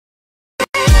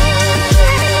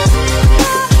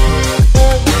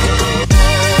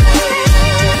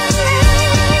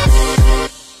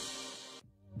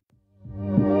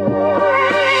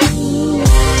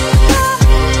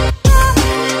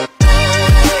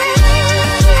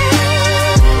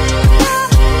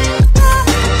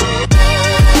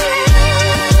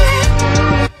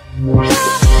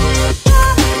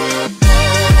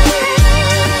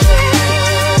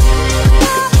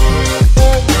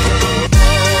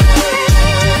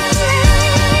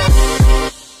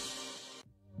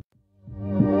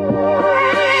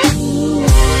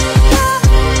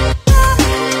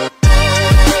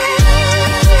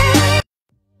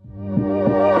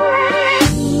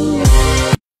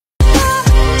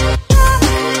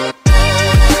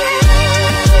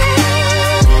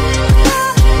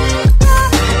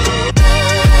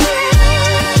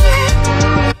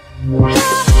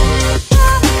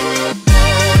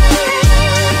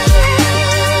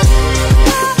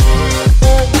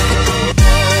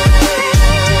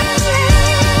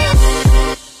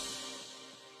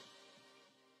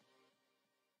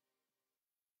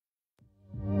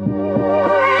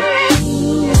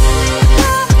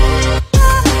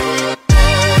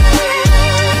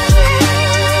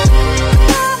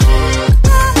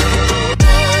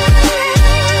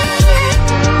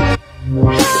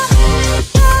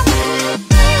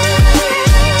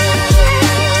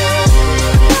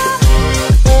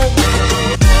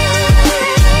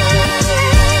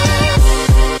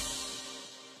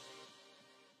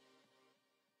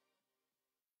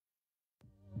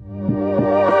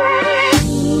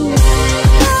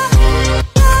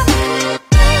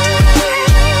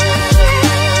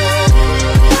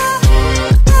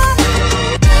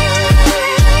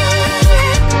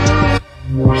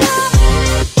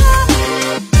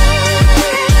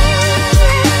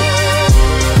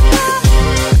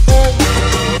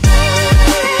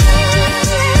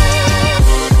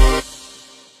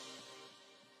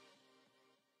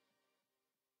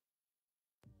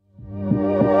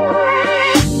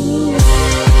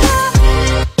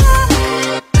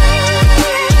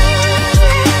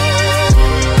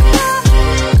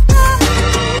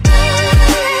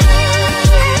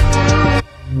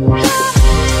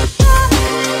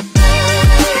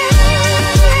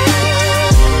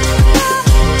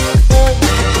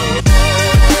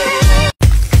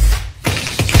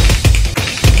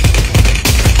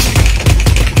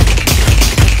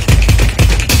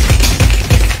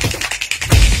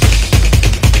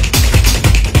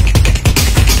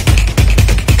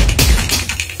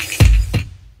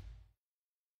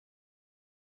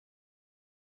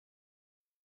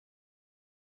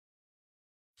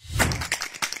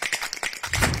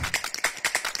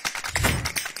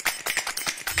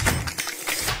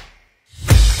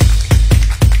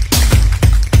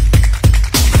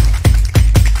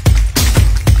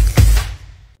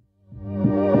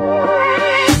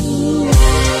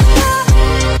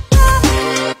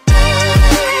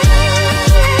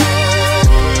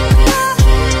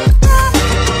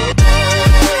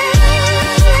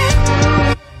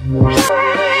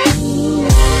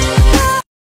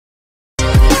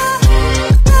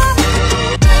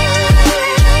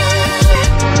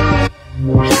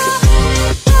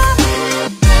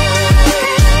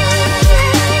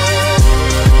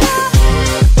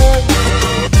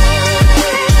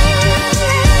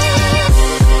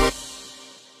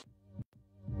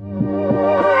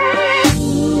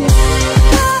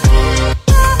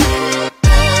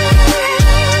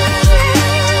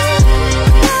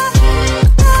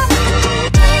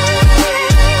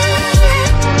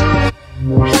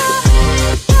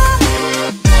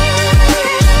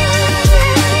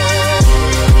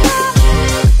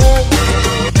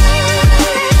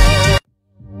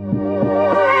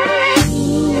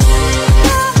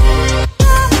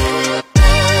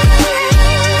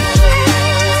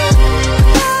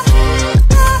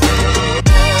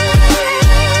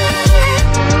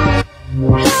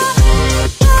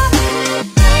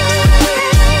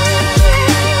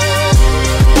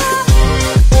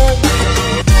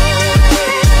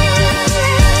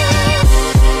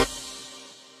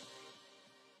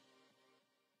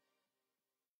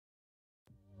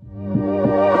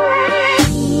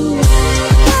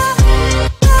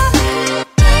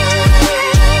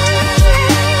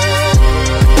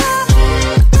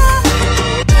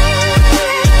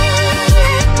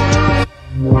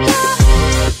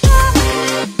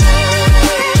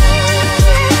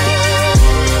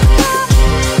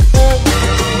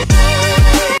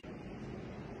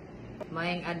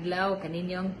adlaw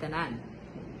kaninyong tanan.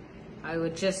 I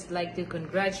would just like to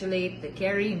congratulate the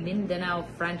Keri Mindanao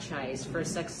franchise for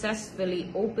successfully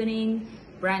opening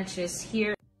branches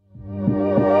here.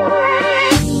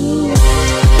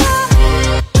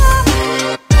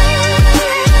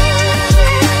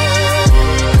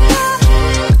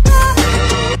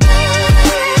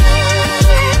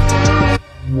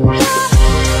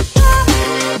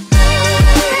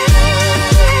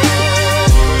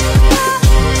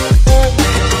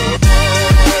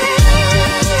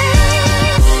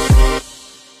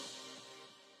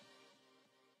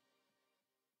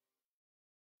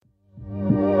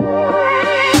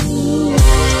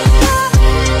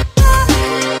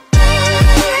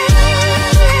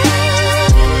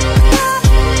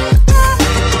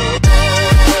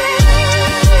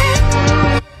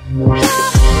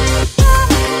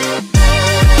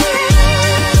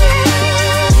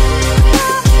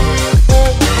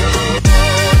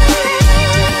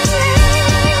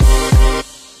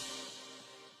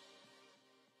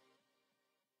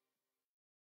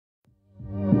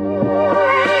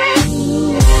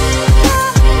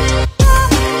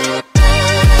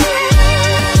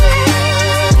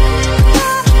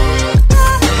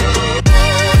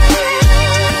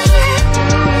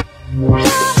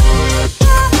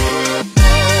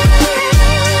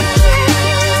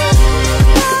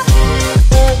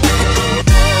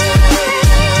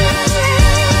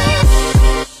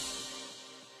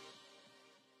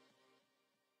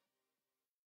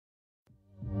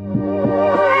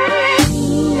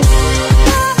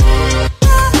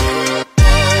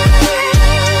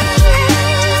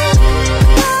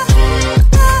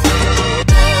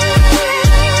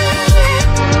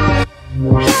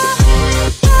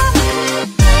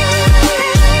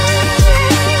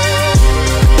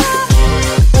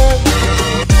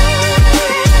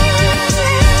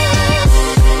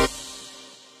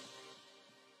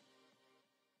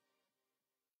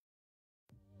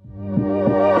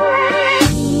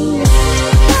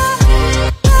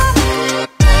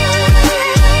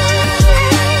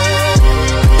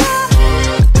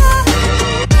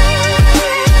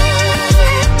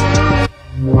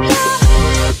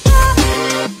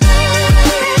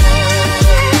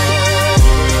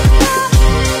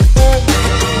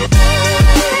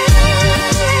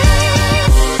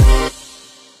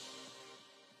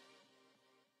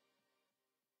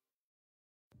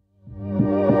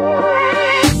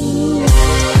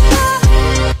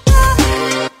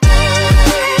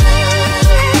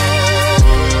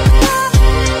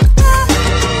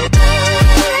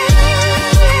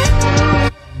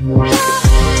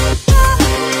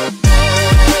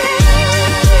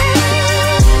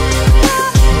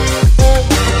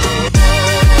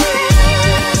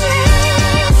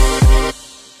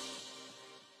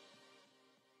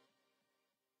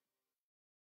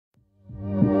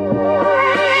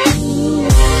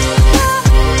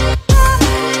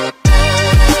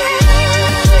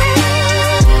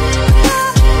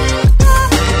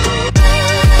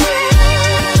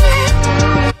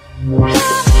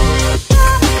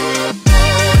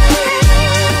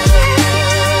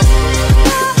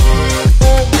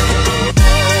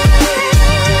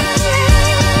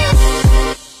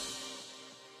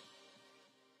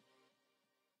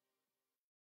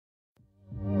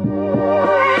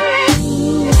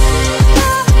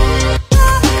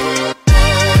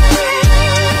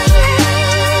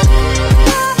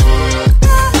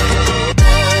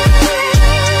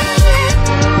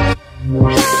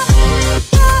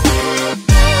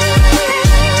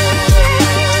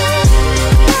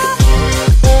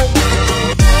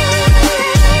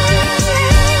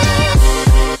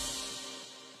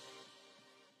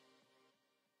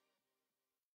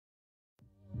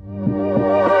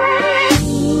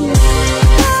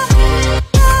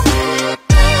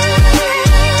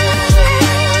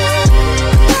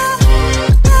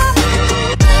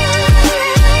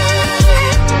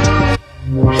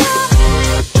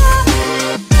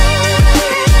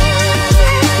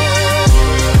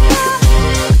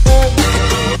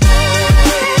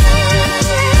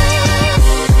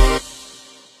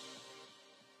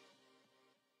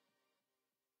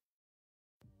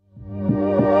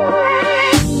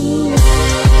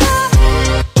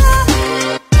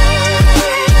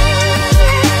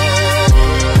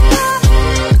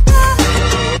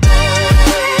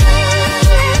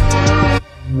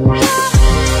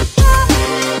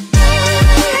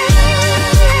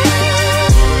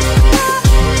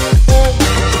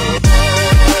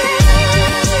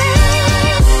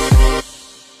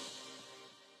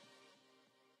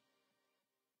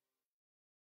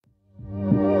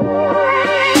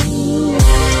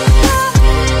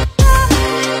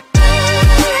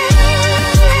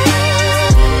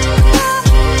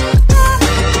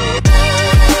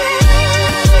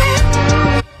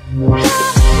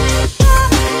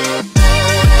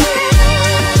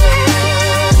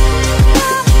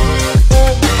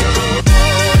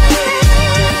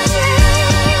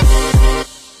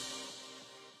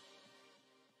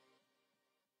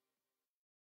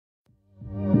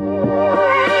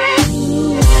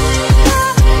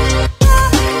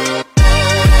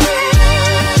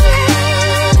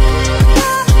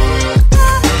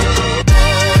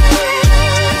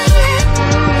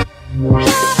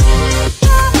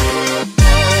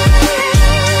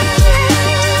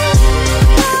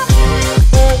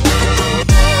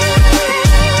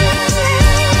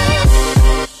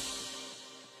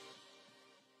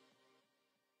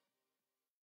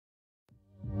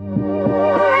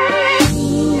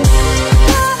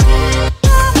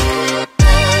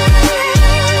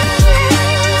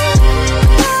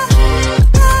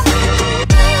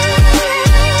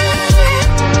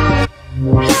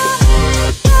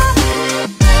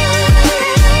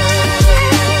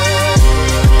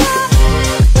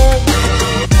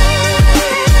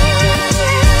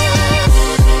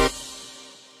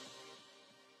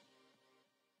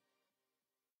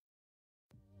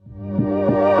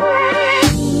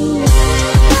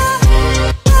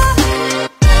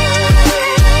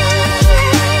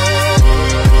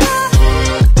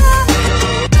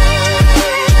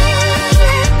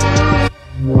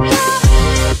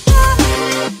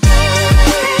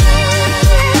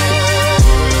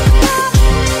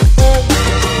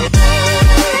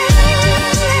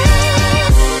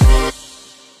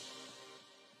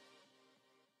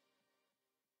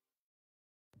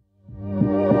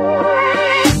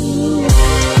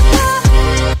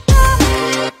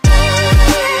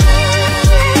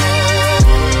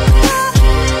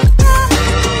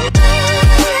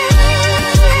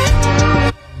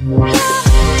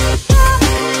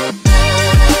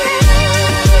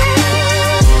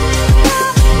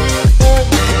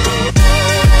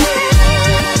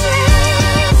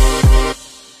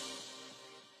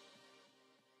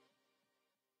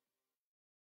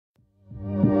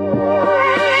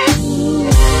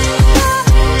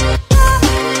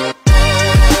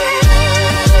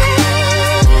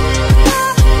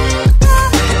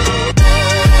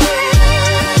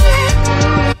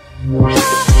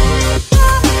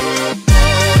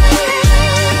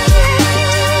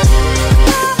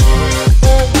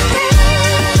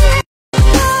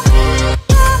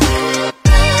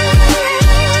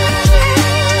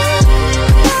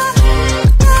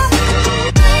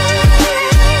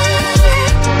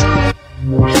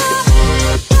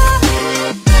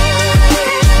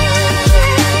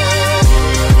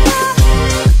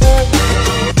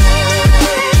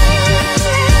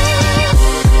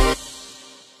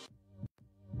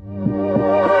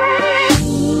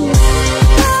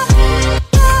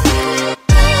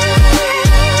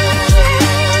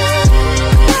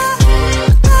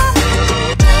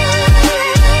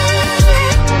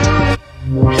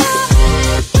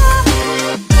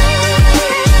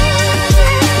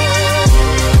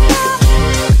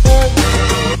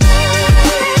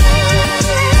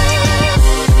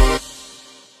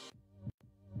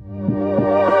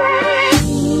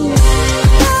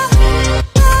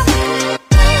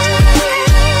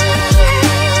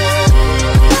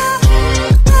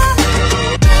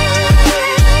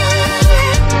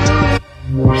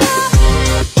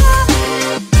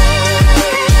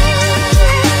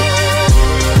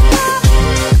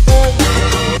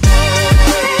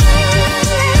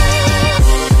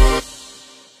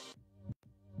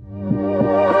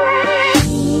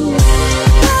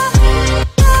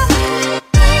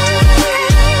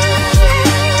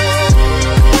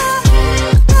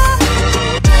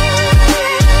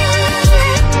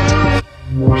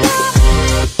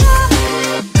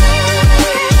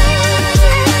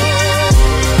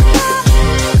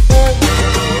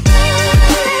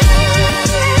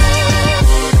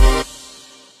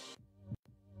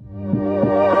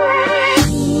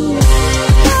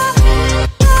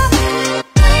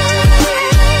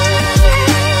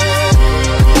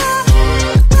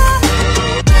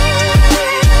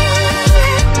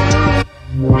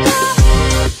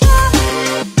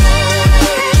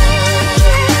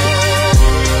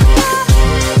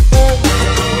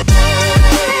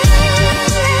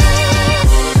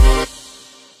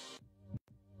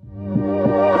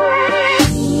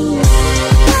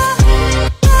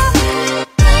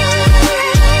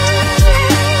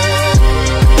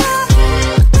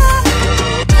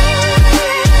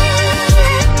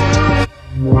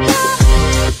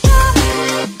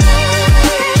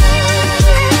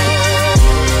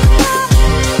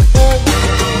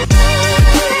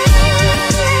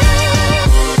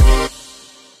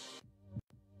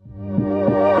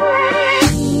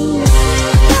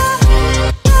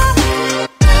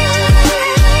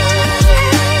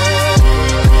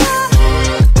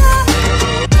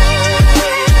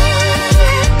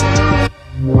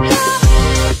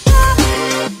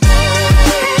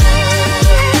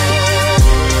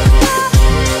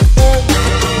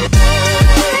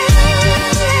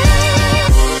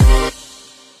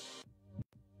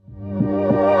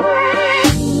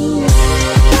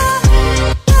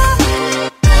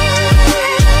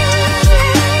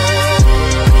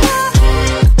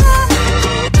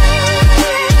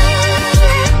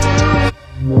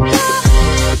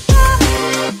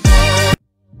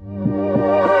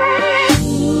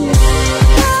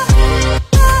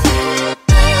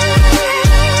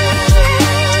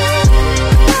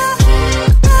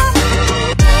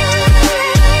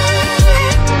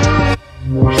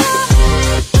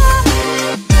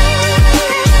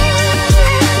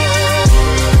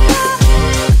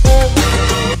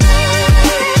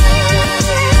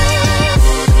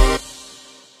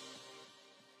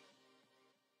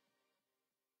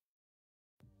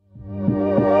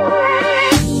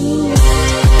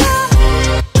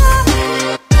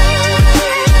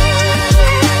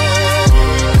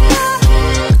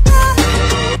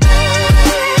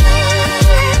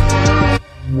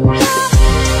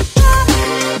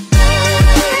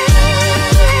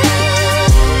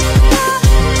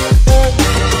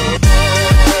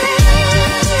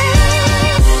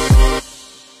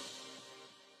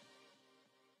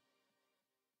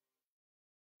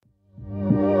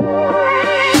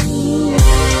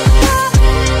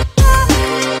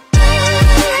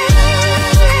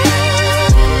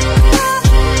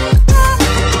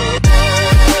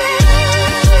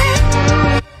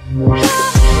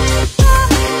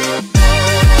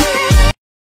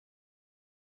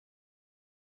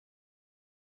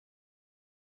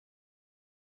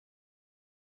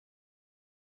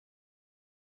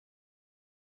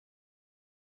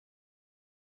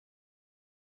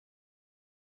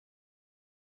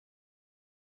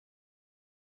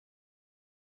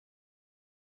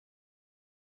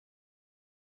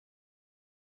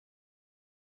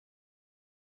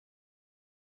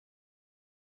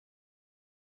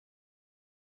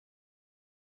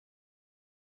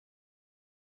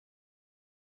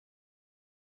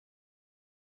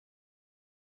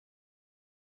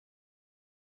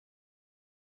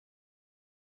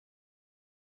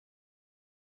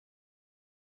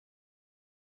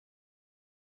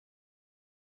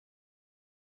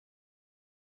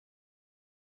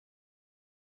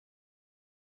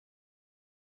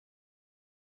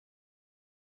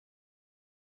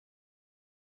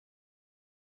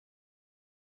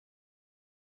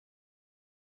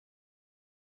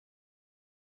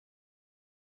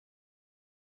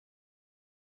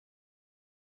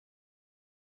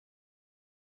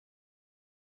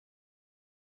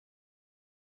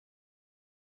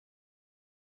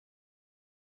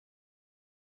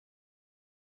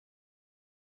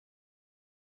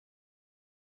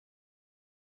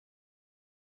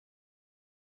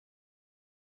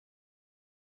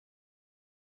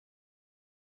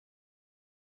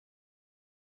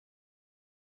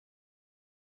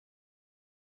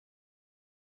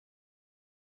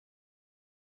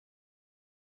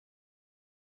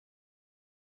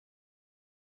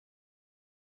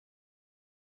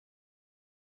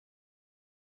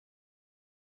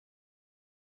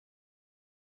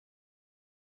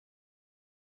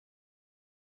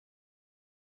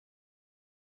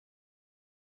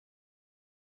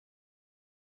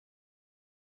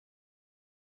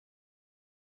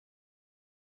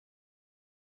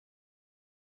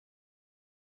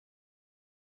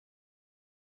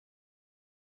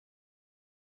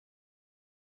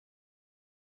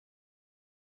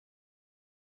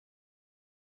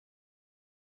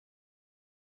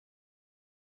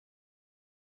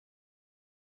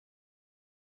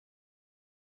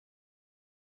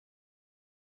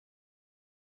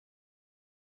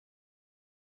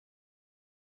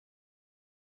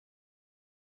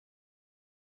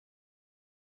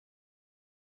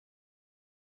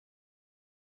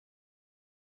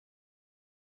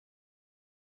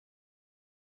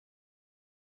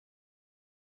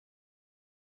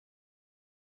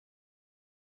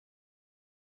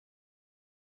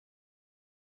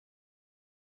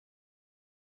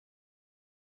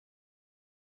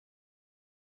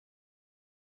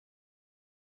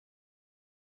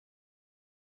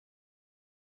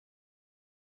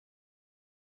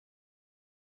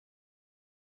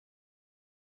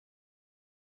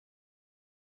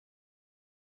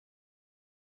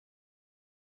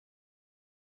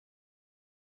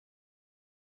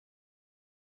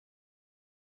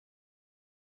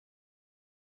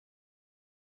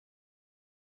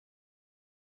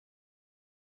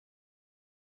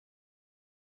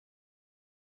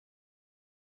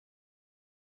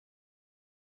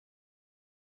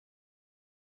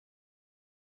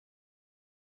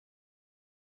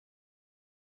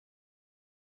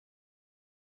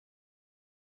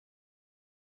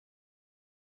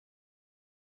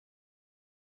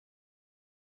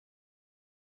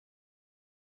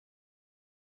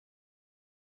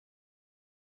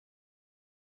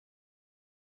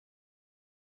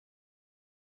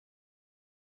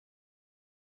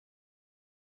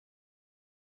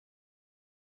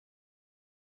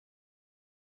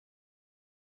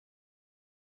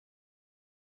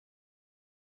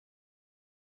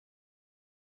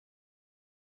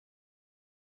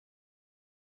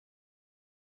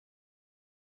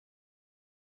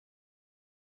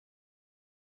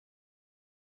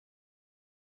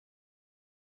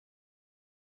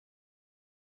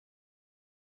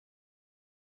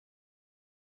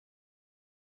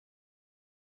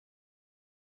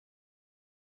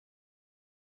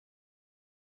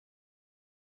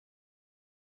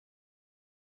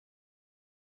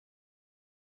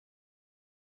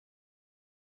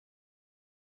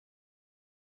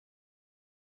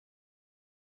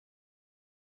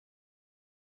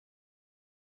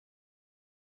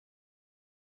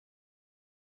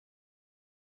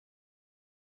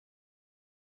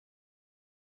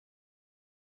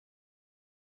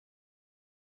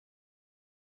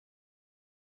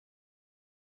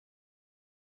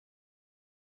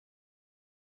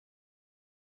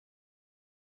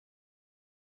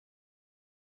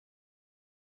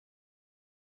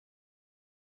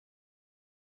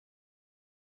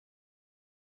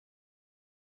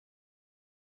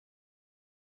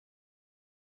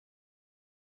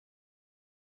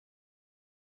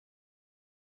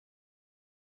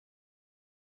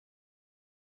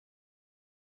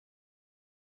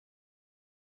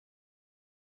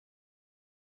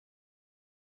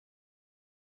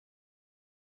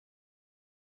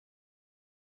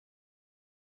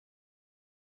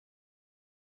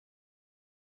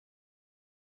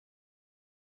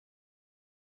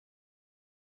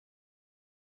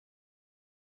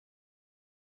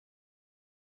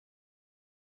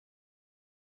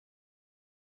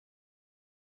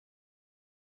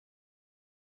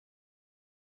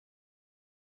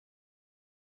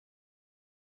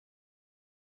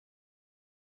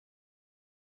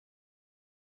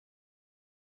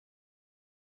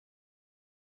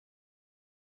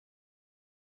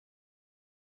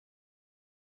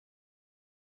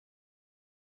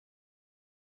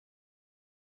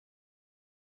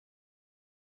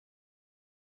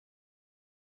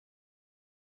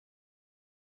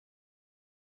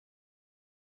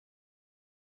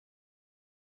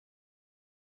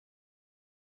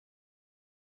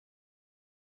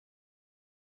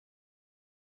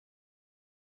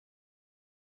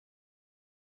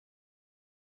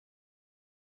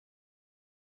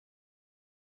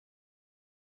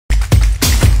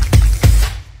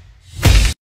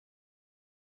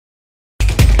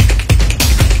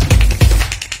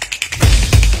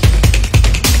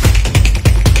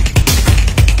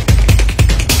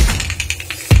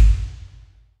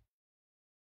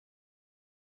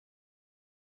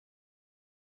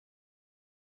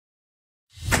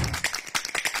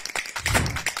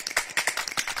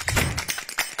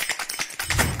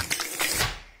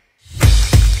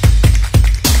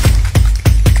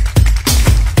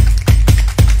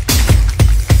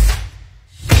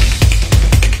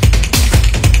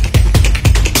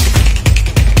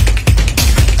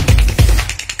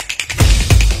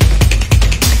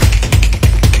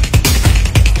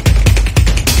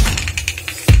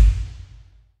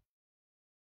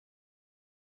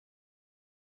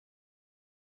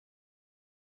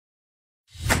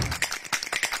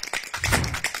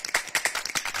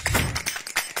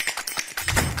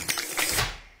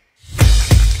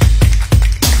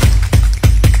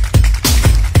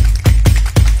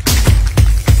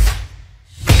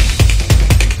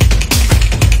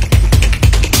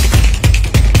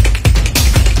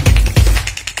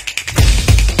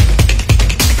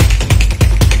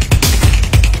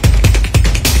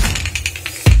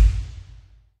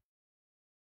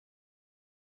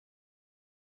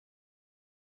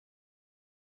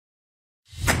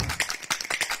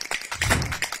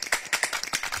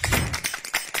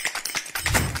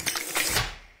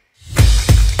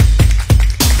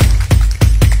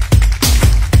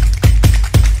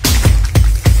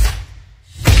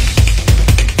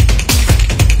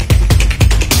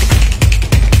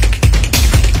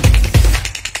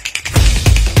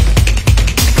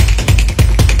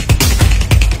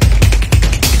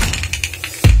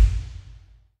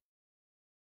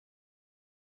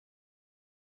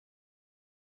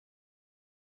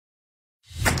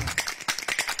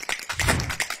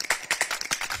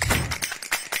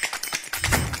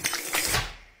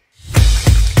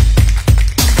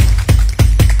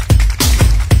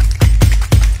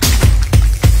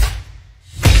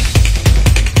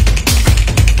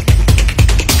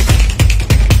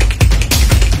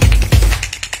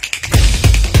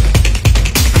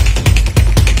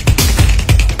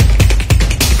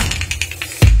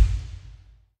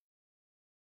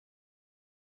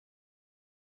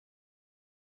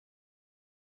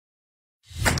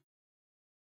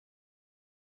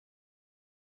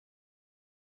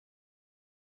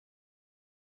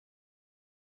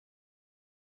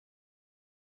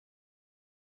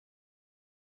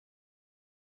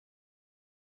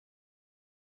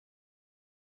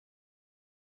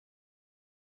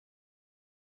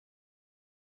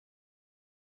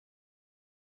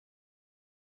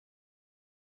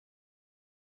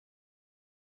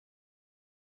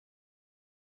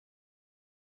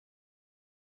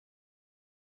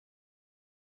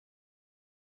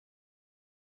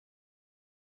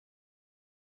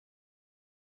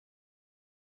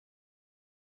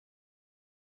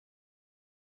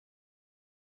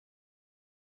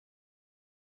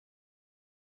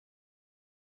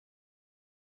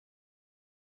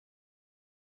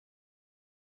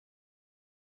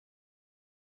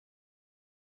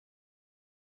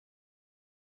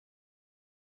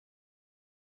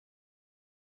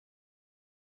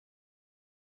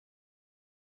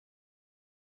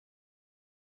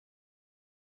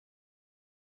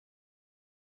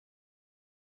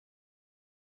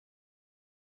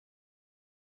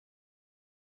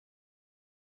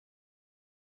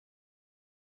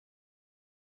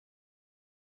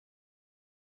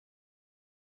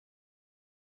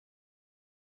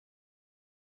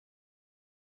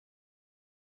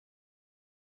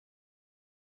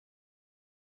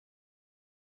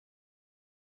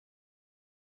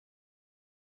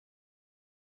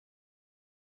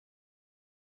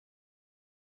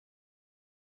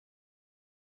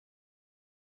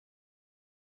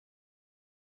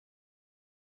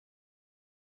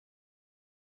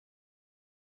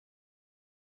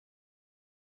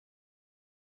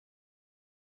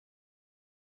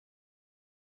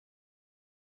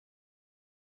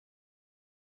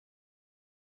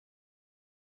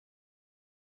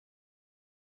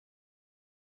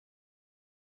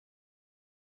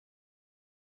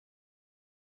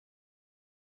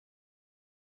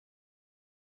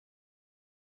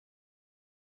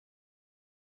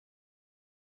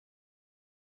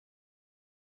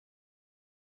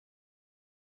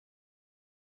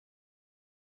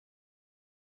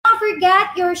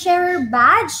 forget your sharer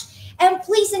badge, and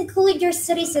please include your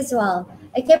cities as well.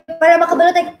 Okay, para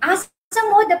makabalo tayo asa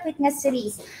mo dapat nga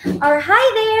cities. Or hi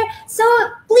there. So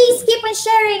please keep on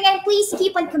sharing and please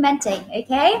keep on commenting.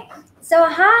 Okay? So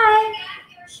hi.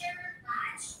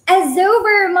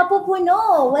 Azover,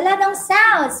 mapupuno. Wala nang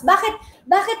sounds.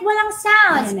 Bakit walang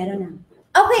sounds? Meron na.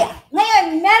 Okay,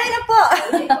 ngayon meron na po.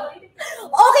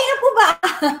 Okay na po ba?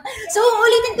 So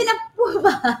ulitin ko na po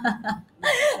ba?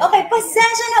 Okay,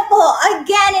 pasensya na po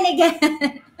again and again.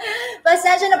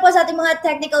 Pasensya na po sa ating mga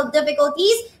technical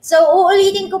difficulties. So,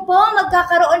 uulitin ko po,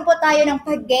 magkakaroon po tayo ng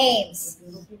pag-games.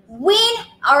 Win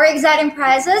our exciting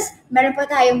prizes. Meron po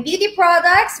tayong beauty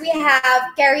products. We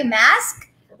have Keri mask.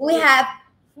 We have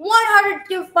 100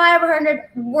 to 500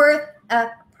 worth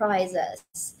of prizes.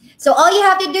 So, all you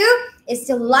have to do is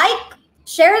to like,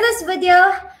 share this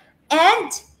video, and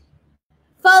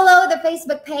follow the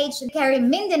Facebook page Keri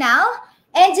Mindanao.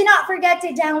 And do not forget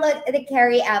to download the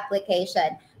Keri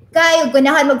application. Kayo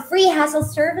gunahan mag-free hassle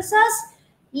services,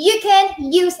 you can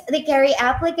use the Keri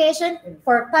application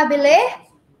for pabili,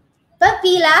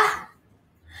 papila,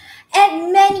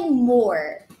 and many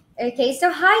more. Okay, so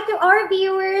hi to our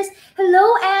viewers.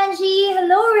 Hello, Angie.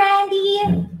 Hello, Randy.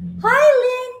 Hi,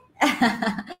 Lynn.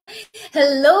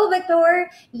 Hello, Victor.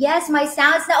 Yes, my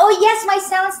sounds na. Oh, yes, my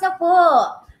sounds na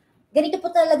po. Ganito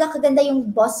po talaga kaganda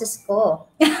yung bosses ko.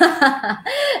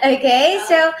 Okay,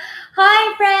 so, hi,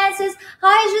 Francis.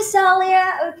 Hi,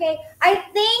 Giselia. Okay, I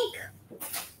think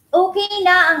okay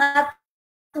na ang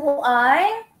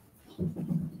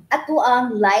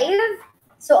atuang live.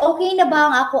 So, okay na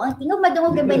ba ang ako ang tingog?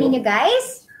 Madungog ba ninyo,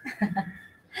 guys?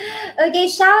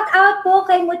 Okay, shout out po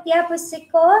kay Mutia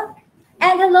Pusico.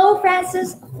 And hello,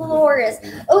 Francis Flores.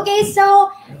 Okay,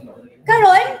 so,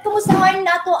 karon, kumustahan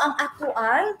nato ang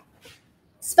atuang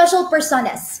special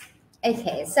personas.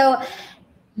 Okay, so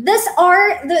these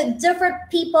are the different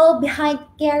people behind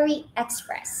Keri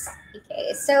Express.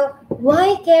 Okay, so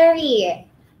why Keri?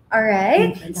 All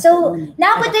right. So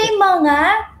now po tayong mga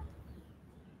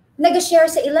nag-share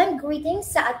sa ilang greetings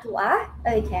sa atua.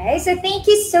 Okay, so thank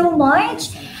you so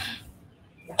much.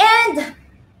 And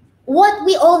what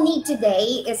we all need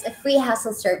today is a free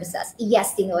hassle services.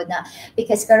 Yes, tinood na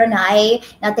because karon ay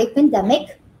natay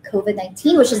pandemic.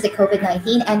 COVID-19, which is the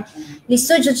COVID-19, and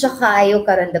lisod jud siya kayo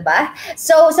karon, diba?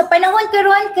 So sa panahon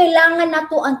karon, kailangan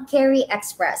nato ang Keri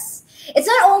Express. It's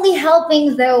not only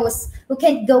helping those who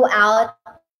can't go out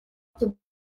to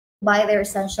buy their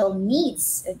essential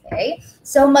needs, okay?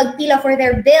 So magpila for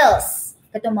their bills.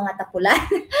 Katong mga tapulan,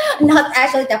 not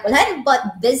actually tapulan,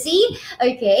 but busy,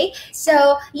 okay?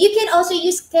 So you can also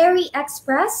use Keri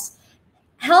Express,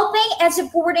 helping and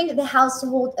supporting the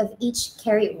household of each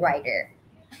Keri rider.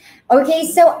 Okay,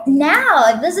 so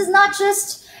now this is not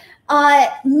just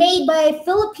made by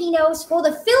Filipinos for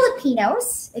the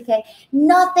Filipinos. Okay,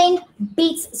 nothing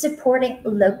beats supporting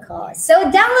local. So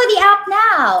download the app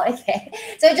now. Okay,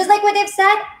 so just like what they've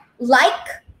said,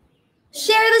 like,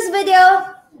 share this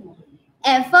video,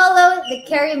 and follow the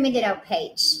Keri Mindanao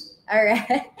page. All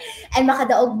right, and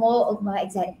makadaog mo og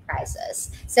mga exciting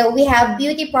prizes. So we have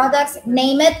beauty products,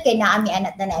 name it, kay naami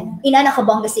anat tanan. Ina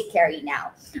nakabongga si Keri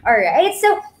now. All right,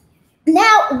 so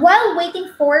now, while waiting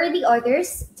for the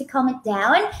others to comment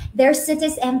down their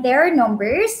cities and their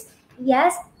numbers,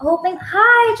 yes, hoping,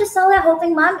 hi, Gisela,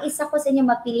 hoping ma'am, isa ko sa inyo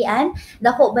mapilian.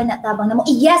 Dako ba natabang na mo?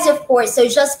 Yes, of course. So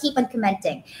just keep on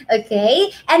commenting.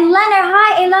 Okay? And Leonard,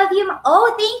 hi, I love you.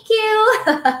 Oh, thank you.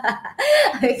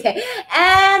 Okay.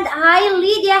 And hi,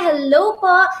 Lydia, hello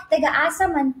po. Taga-asa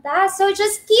manta. So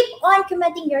just keep on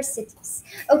commenting your cities.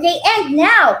 Okay? And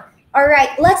now, all right,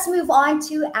 let's move on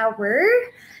to our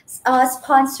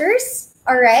sponsors.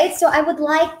 All right, so I would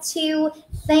like to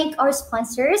thank our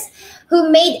sponsors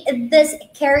who made this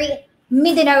Keri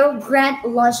Mindanao grand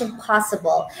launching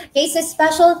possible. Okay, so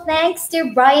special thanks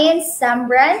to Brian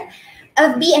Sambran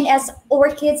of B&S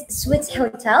Orchids Suites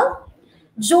Hotel,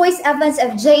 Joyce Evans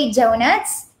of J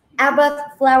Donuts, Abbott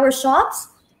Flower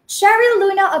Shops, Cheryl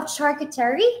Luna of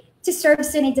Charcuterie to serve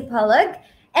Sunny Tapalag,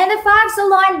 and the Five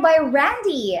Salon by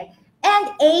Randy, and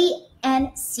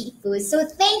and seafood. So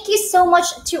thank you so much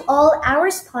to all our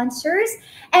sponsors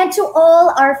and to all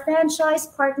our franchise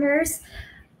partners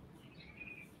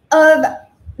of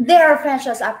their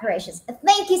franchise operations.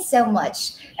 Thank you so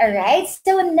much. All right.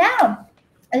 So now,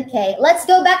 okay, let's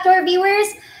go back to our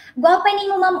viewers. Guwapa ni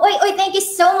mo, ma'am. Oy, thank you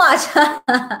so much.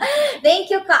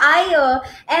 Thank you, kaayo.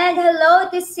 And hello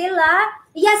to sila.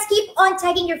 Yes, keep on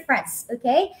tagging your friends,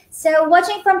 okay? So,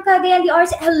 watching from Cagayan de Oro,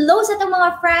 hello sa itong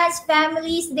mga friends,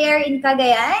 families there in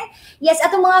Cagayan. Yes,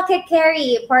 atong mga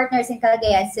Keri partners in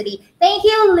Cagayan City. Thank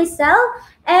you, Lisel.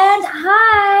 And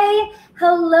hi,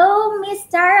 hello, Miss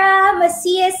Tara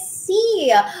Macias C.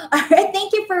 All right,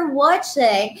 thank you for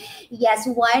watching. Yes,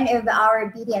 one of our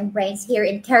beauty and brains here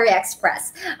in Keri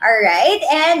Express. All right,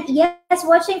 and yes,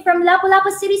 watching from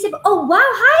Lapu-Lapu City, Cebu. Oh, wow,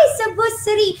 hi, Cebu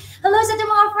City. Hello sa itong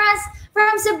mga friends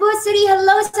from Cebu City.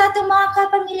 Hello sa itong mga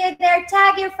kapamilya there.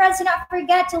 Tag your friends. Do not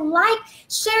forget to like,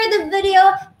 share the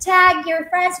video, tag your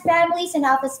friends, families, and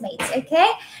office mates,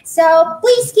 okay? So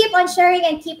please keep on sharing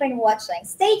and keep on watching.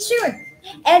 Stay tuned.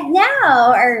 And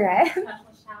now, all right.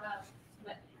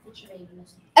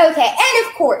 Okay, and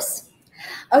of course,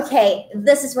 okay,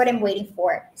 this is what I'm waiting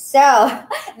for. So,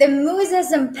 the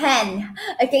Muses and pen.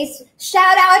 Okay, so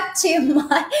shout out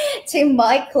to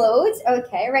my clothes.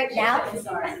 Okay, right now.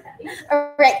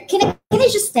 All right, can I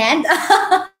just stand?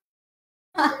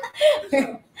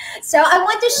 So I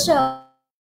want to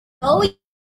show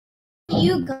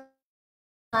you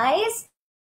guys.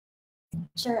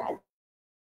 Sure.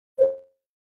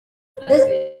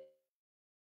 This,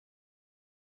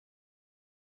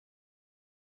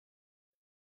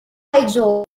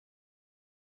 Joe.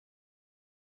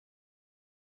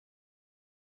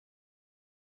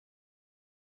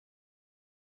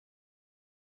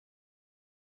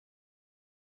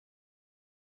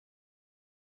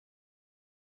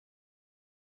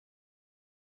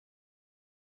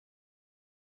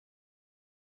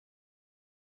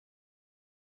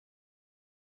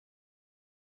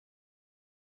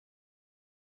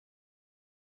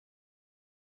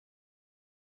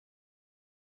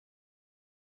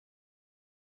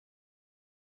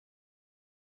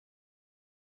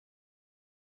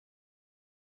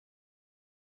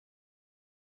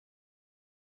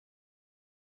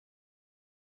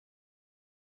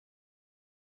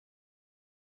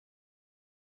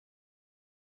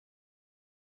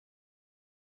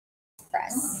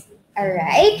 Express. All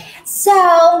right. So,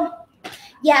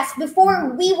 yes,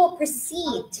 before we will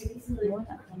proceed,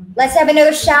 let's have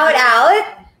another shout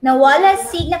out. Nawala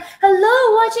Signal.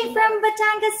 Hello, watching from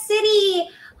Batangas City.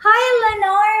 Hi,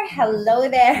 Lenore. Hello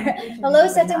there.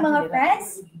 Hello sa ating mga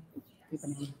friends.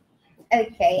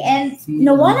 Okay, and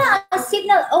nawala ang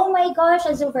signal. Oh my gosh,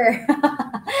 Azuber.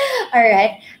 All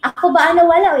right. Ako ba ang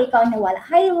nawala o ikaw ang nawala?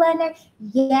 Hi, Leonard.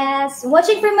 Yes.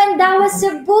 Watching from Mandawa,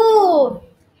 Cebu.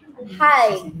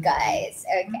 Hi, guys.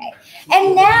 Okay.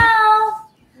 And now,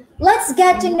 let's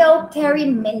get to know Keri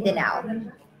Mindanao.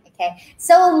 Okay.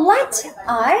 So let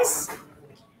us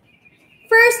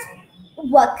first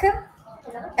welcome,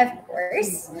 of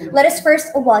course, let us first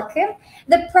welcome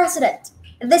the president,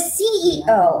 the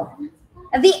CEO,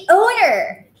 the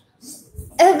owner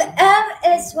of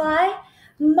MSY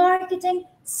Marketing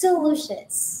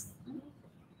Solutions.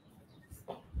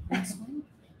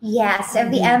 Yes,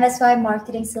 of the MSY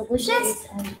Marketing Solutions.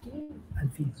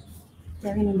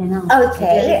 Keri Mindanao.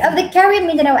 Okay, of the Keri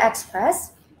Mindanao Express.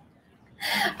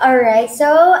 All right,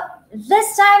 so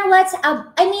this time let's,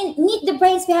 meet the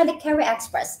brains behind the Keri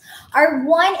Express. Our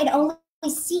one and only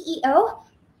CEO,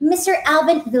 Mr.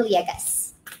 Alvin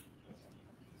Villegas.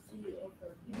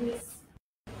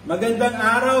 Magandang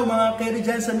araw mga Keri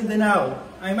dyan sa Mindanao.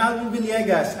 I'm Alvin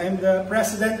Villegas. I'm the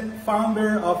president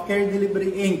founder of Keri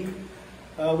Delivery Inc.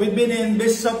 We've been in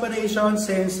business operations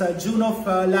since June of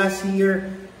last year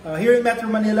here in Metro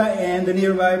Manila and the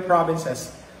nearby provinces.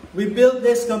 We built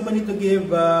this company to give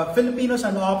Filipinos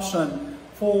an option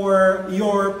for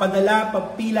your padala,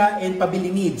 pagpila, and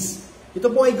pabili needs. Ito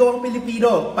po ay gawang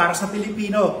Pilipino para sa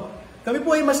Pilipino. Kami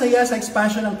po ay masaya sa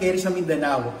expansion ng Keri sa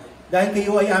Mindanao dahil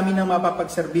kayo ay amin ang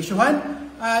mapapagserbisyuhan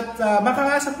at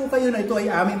makakasa po kayo na ito ay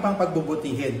amin pang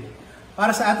pagbubutihin. Para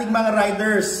sa ating mga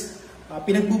riders,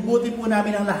 pinagbubuti po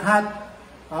namin ang lahat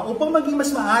upang maging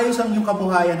mas maayos ang inyong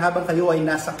kabuhayan habang kayo ay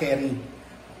nasa Keri.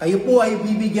 Kayo po ay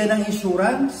bibigyan ng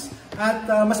insurance at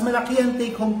mas malaki ang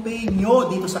take-home pay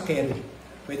nyo dito sa Keri.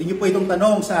 Pwede nyo po itong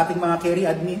tanong sa ating mga Keri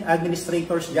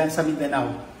administrators dyan sa Mindanao.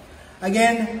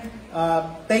 Again,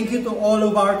 thank you to all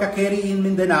of our ka-Keri in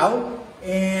Mindanao.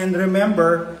 And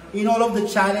remember, in all of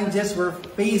the challenges we're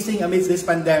facing amidst this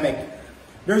pandemic,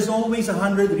 there's always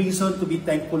 100 reasons to be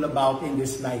thankful about in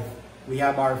this life. We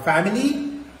have our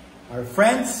family, our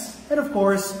friends, and of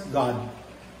course, God.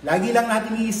 Lagi lang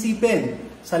natin iisipin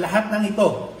sa lahat ng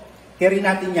ito. Keri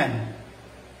natin yan.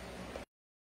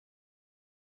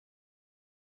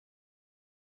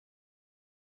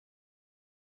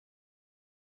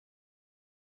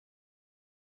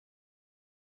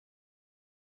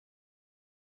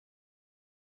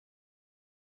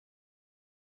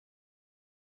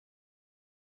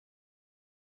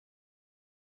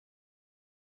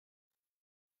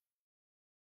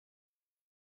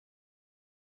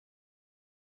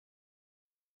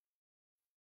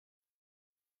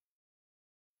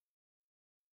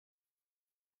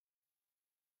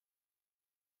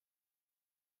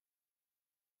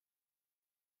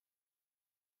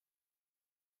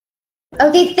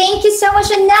 Okay, thank you so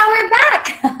much. And now we're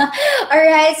back. All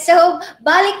right, so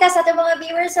balik ta sa ating mga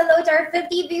viewers. Hello to our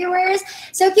 50 viewers.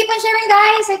 So keep on sharing,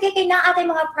 guys. Okay, kay na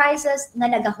ating mga prizes na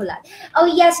nagahulat.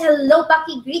 Oh yes, hello,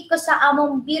 paki-greet ko sa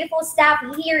among beautiful staff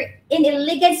here in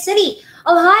Iligan City.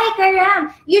 Oh, hi,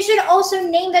 Karam. You should also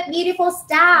name that beautiful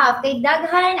staff. Kay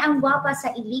daghan ang guwapa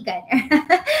sa Iligan.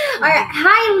 All right,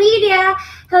 hi, Lydia.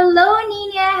 Hello,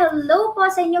 Nina. Hello po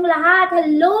sa inyong lahat.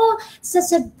 Hello sa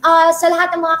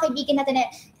lahat ng mga kaibigan natin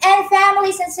and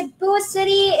families in Cebu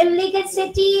City, Iligan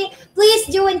City. Please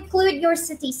do include your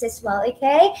cities as well,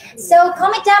 okay? So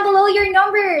comment down below your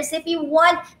numbers if you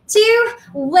want to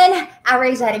win our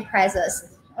exciting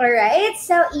prizes. All right?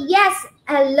 So yes,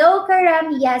 hello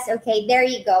Karam. Yes, okay, there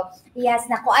you go. Yes,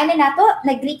 nakuha na nato,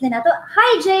 nag-greet na nato.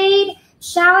 Hi Jade.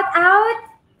 Shout out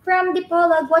from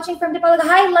Dipolog, watching from Dipolog.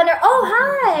 Hi, Leonard. Oh,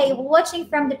 hi, watching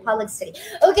from Dipolog City.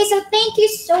 Okay, so thank you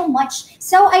so much.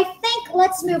 So I think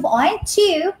let's move on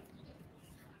to,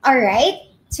 all right,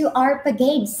 to our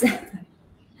games.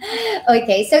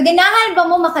 Okay, so ganahan ba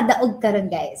mo makadaog karon,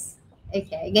 guys?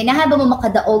 Okay, ganahan ba mo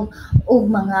makadaog og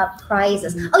mga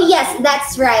prizes? Oh yes,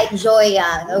 that's right,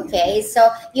 Joyang. Okay,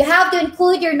 so you have to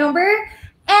include your number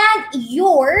and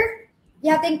you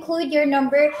have to include your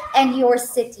number and your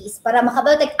cities para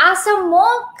makabalik asa mo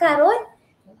karon.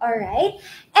 All right.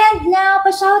 And now,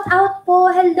 pa-shout out po.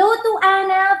 Hello to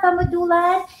Anna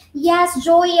Pamudulan. Yes,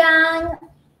 Joyang.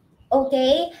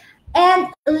 Okay. And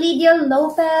Lydia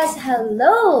Lopez.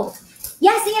 Hello.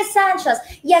 Yes, Ina Sanchez.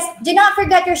 Yes, do not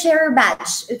forget your sharer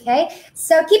badge. Okay.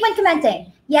 So keep on commenting.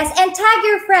 Yes, and tag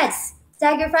your friends.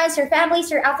 Tag your friends, your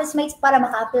families, your office mates para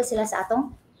maka-appeal sila sa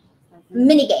atong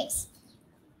mini games.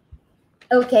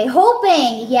 Okay,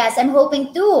 hoping. Yes, I'm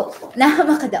hoping too. Na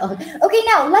makadaog. Okay,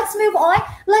 now let's move on.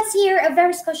 Let's hear a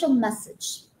very special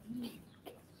message.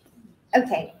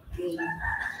 Okay.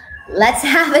 Let's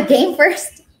have a game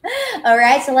first. All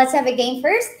right, so let's have a game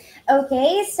first.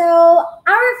 Okay, so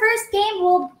our first game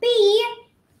will be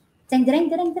ding ding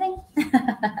ding ding.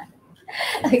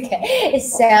 Okay,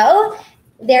 so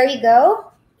there you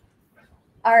go.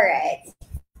 All right.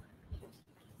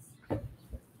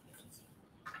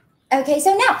 Okay,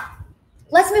 so now,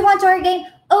 let's move on to our game.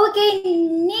 Okay,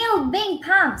 Neil Bing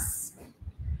Pams.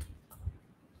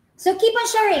 So keep on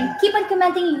sharing, keep on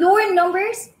commenting your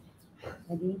numbers.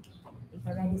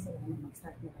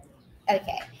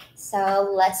 Okay,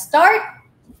 so let's start.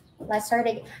 Let's start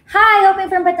again. Hi, hoping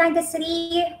from Batangas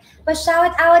City. But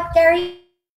shout out Keri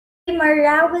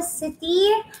Marawa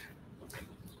City.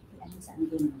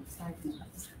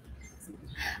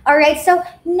 All right, so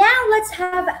now let's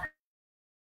have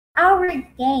our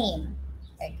game.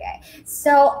 Okay,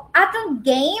 so atong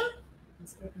game.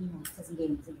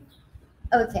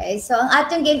 Okay, so ang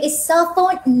atong game is cell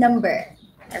phone number.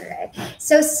 All right,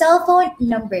 so cell phone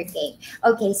number game.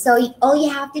 Okay, so all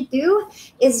you have to do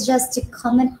is just to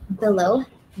comment below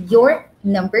your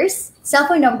numbers, cell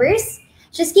phone numbers.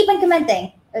 Just keep on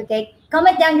commenting. Okay,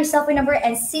 comment down your cell phone number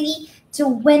and city to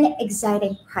win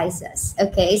exciting prizes.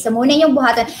 Okay, so muna yung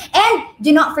buhatan. And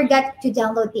do not forget to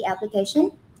download the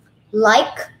application.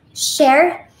 Like,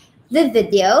 share the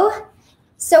video.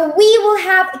 So we will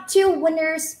have 2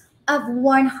 winners of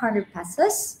 100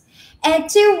 pesos and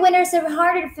 2 winners of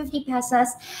 150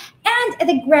 pesos and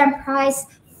the grand prize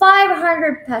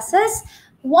 500 pesos.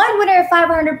 1 winner of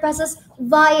 500 pesos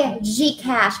via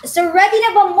GCash. So ready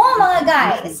na ba mo mga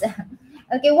guys?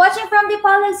 Okay, watching from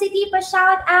Dipolog City, pa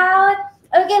shout out.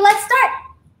 Okay, let's start.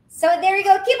 So there you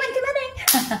go. Keep on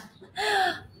commenting.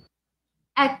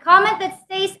 A comment that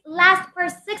stays last for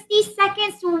 60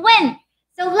 seconds to win.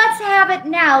 So let's have it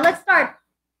now. Let's start.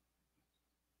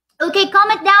 Okay,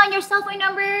 comment down your cell phone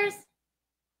numbers.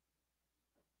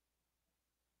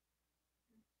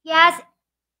 Yes.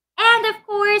 And of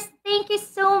course, thank you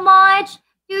so much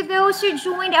to those who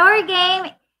joined our game.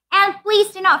 And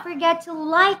please do not forget to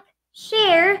like,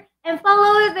 share, and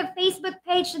follow the Facebook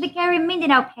page, the Keri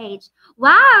Mindanao page.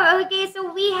 Wow. Okay,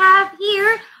 so we have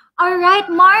here. All right,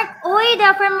 Mark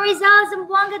Oida from Rizal,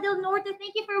 Zamboanga del Norte.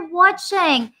 Thank you for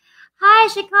watching. Hi,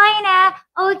 Shekinah.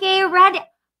 Okay, ready.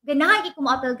 Ganahan kay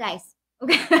kumaapil, guys.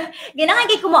 Okay. Ganahan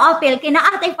kay kumaapil.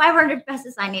 Kinaatay 500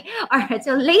 pesos, ani. All right,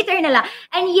 so later na lang.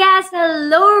 And yes,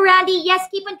 hello, Randy. Yes,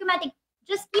 keep on commenting.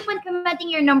 Just keep on commenting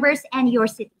your numbers and your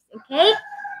cities, okay?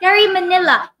 Keri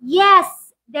Manila. Yes.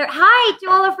 There. Hi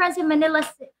to all our friends in Manila.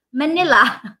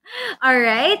 All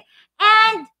right.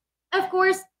 And, of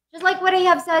course, just like what I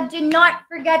have said, do not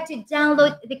forget to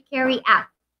download the Keri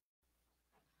app.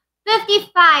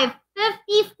 55,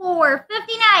 54,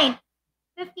 59,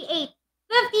 58,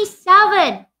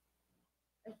 57.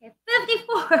 Okay,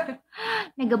 54.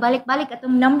 Nagabalik-balik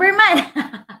atong number man.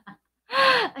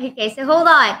 Okay, so hold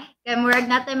on. Kaya murag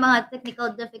natin mga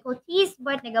technical difficulties,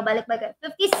 but nagabalik-balik.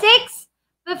 56,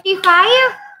 55,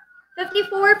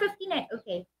 54, 59.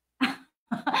 Okay.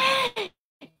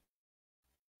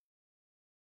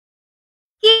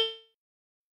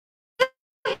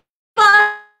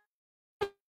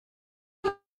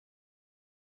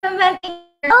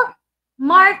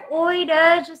 Mark,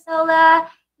 Oida, Gisela.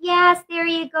 Yes, there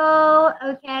you go.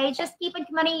 Okay, just keep on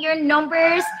commenting your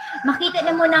numbers. Makita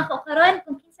na muna ko karon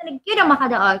kung kinsa nagyud ang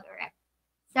makadaog. Alright.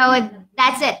 So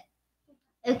that's it.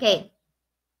 Okay.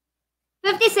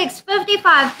 56,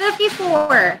 55,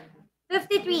 54,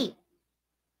 53.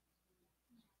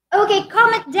 Okay,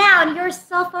 comment down your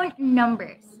cell phone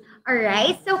numbers.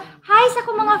 Alright? So, hi sa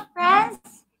ko mga friends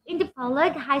in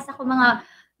Dipolog. Hi sa ko mga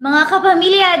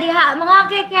kapamilya diha,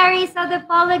 mga Keri sa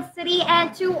Dipolog City,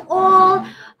 and to all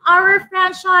our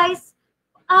franchise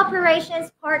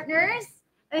operations partners.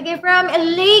 Okay, from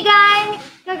Iligan,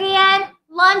 Cagayan,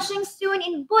 launching soon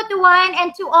in Butuan,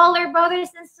 and to all our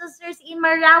brothers and sisters in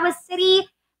Marawi City,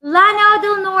 Lanao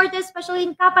del Norte, especially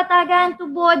in Kapatagan,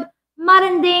 Tubod,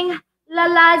 Maranding,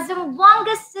 Lala,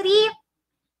 Zamboanga City,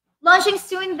 launching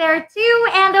soon there too,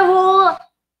 and the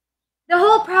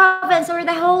whole province or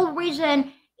the whole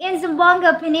region in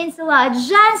Zamboanga Peninsula,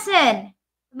 Jansen,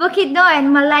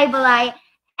 Bukidnon, Malaybalay,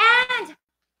 and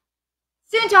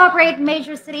soon to operate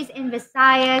major cities in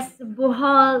Visayas,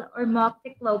 Bohol, or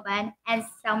Tacloban, and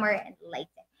Samar and Leyte.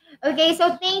 Okay,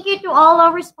 so thank you to all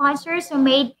our sponsors who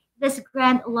made this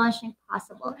grand launching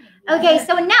possible. Okay,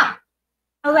 so now,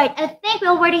 all right, I think we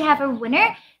already have a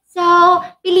winner. So,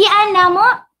 pilian na mo.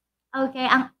 Okay,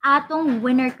 ang atong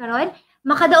winner karon,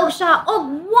 makadaog siya og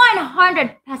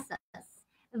 100 pesos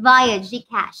via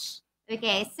GCash.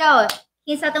 Okay, so,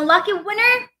 kinsa atong lucky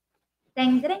winner?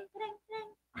 Ding, ding, ding, ding.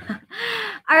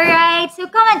 All right, so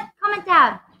comment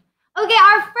down. Okay,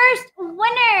 our first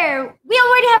winner. We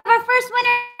already have our first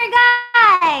winner,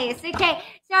 guys. Okay,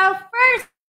 so our first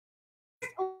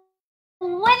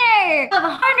winner of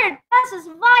 100 pesos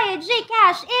via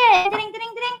GCash is ding,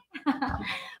 ding, ding,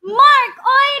 Mark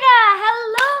Oida.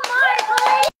 Hello, Mark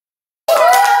Oida.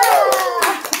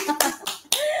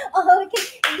 Okay,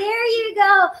 there you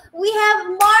go. We have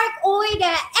Mark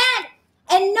Oida and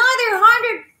another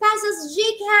 100 pesos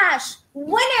GCash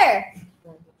winner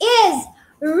is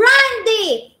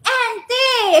Randy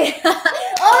Ante.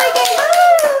 Okay,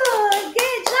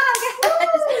 good job,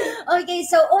 guys. Okay,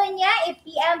 so Onya, if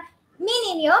PM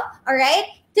Mininyo, all right,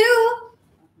 to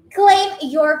claim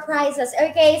your prizes.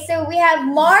 Okay, so we have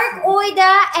Mark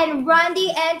Oida and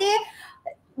Randy Ante,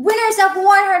 winners of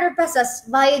 100 pesos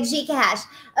via GCash.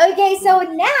 Okay, so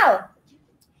now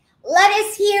let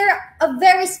us hear a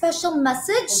very special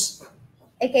message,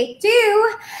 okay,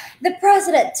 to the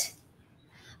president,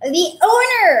 the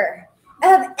owner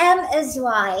of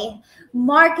MSY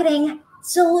Marketing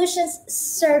Solution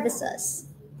Services.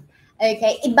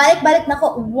 Okay, ibalik-balik na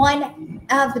ko, one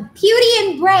of the beauty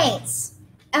and brains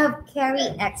of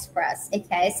Keri Express.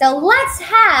 Okay, so let's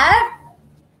have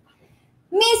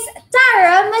Miss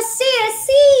Tara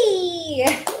Masiasi.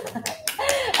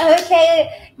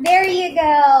 Okay, there you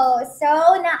go. So,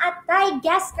 naatay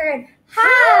guest card.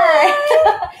 Hi.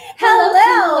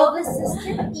 Hello. Hello,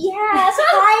 sister. Yes.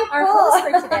 Hi. Our host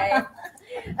for today.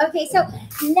 Okay, so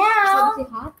now.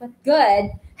 It's hot, but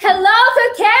good. Hello to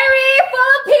Keri,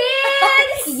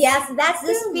 Philippines. Yes, that's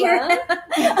the spirit.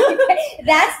 Okay,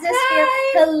 that's the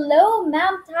spirit. Hello,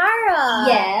 Ma'am Tara.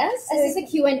 Yes. Is this a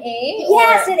Q&A?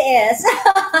 Yes, it is.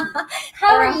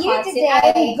 How are you today?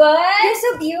 I'm good. You're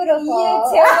so beautiful. You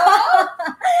too.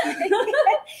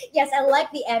 Yes, I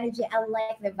like the energy. I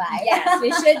like the vibe. Yes,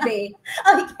 we should be.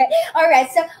 Okay. All right.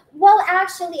 So, well,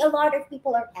 actually, a lot of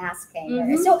people are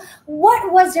asking. So,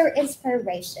 what was your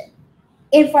inspiration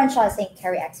in franchising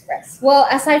Keri Express? Well,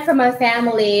 aside from my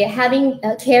family, having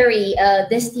Keri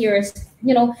this year,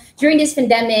 during this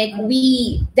pandemic,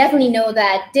 we definitely know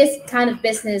that this kind of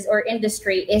business or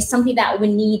industry is something that we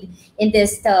need in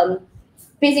this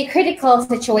basically critical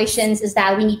situations, is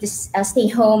that we need to stay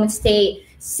home and stay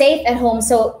safe at home.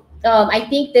 So I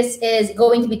think this is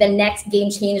going to be the next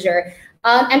game changer.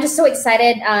 I'm just so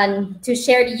excited to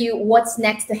share to you what's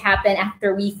next to happen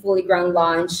after we fully ground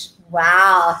launch.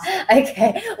 Wow.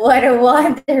 Okay. What a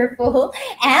wonderful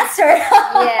answer.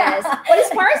 Yes. What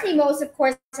inspires me most, of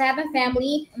course, I have a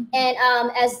family, and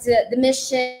as the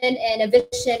mission and a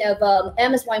vision of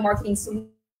MSY Marketing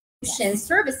Solution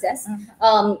Services,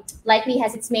 likely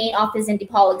has its main office in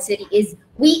Dipolog City, is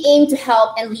we aim to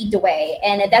help and lead the way.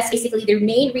 And that's basically the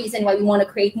main reason why we want to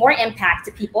create more impact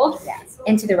to people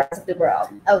and to the rest of the world.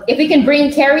 Okay. If we can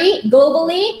bring Keri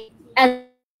globally and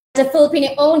a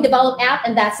Filipino-owned developed app,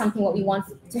 and that's something what we want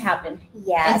to happen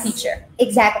Yes. in future.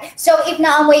 Exactly. So if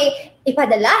naamoy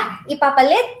ipadala,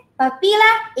 ipapalit,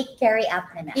 papila, i-carry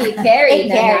app na na. I-carry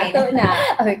na I-carry nato na.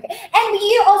 Okay. And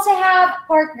you also have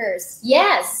partners.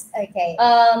 Yes. Okay.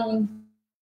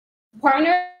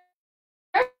 Partners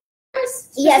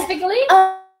Yes. specifically?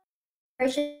 Oh,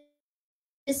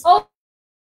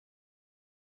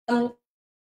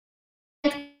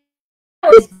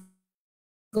 Is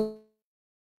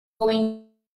going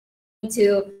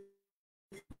to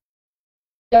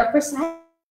your precise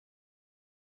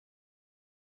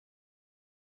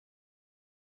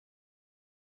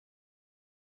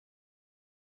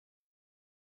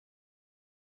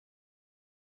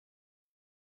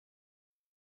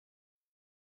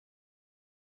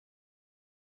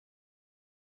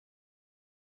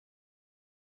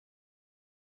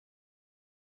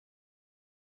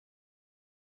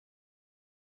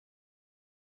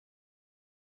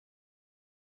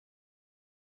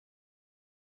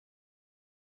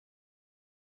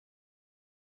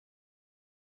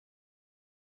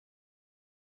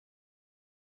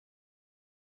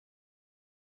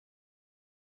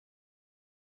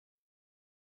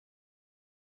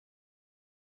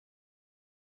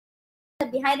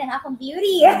behind ang akong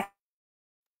beauty.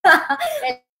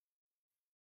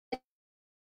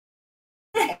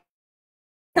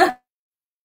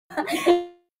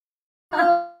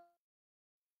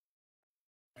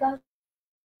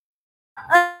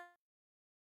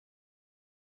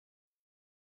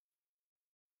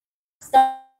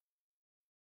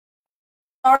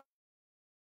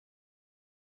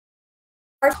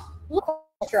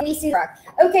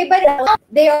 Okay, but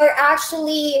they are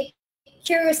actually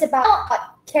curious about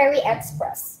Keri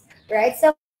Express, right?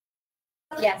 So,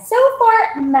 Yeah. So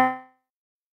far, Ma'am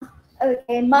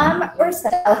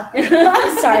Ursel.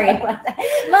 I'm sorry about that.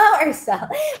 Ma'am Ursel.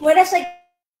 Muna siya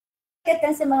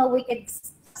kitan sa mga wicked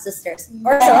sisters.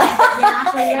 Ursel.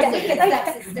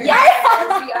 Yeah,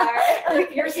 we are.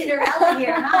 You're Cinderella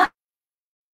here, huh?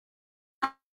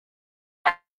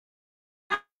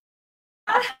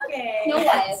 Okay. No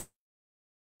what?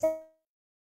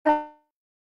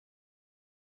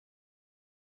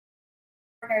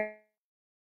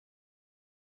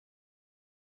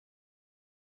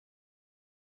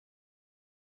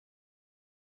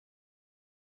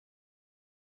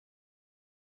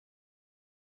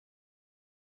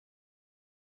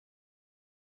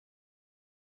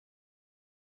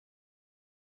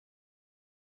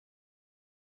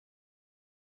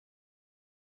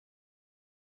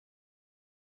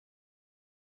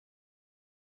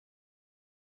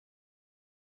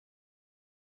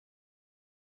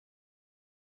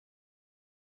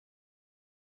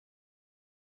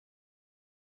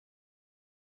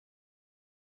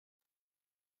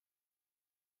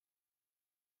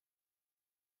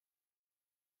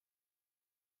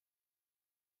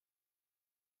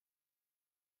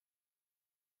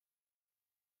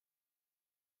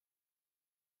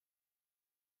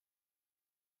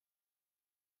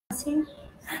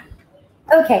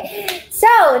 Okay, so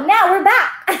now we're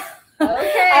back.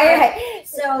 Okay. All right.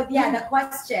 So yeah, the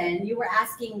question you were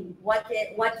asking what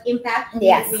impact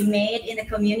Yes. we made in the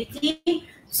community.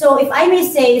 So if I may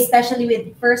say, especially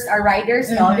with first our riders,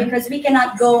 no, because we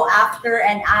cannot go after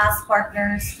and ask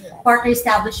partners, partner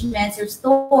establishments or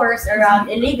stores around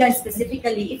Iligan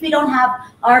specifically if we don't have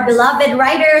our beloved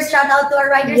riders. Shout out to our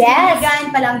riders in Yes.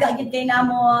 Iligan, palangga gid kay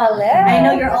namo. Hello. I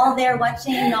know you're all there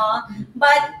watching, no,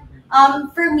 but.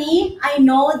 For me, I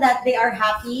know that they are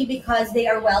happy because they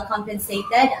are well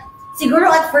compensated. Siguro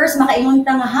at first, makaingon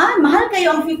ta nga, ha, mahal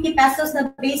kayo ang 50 pesos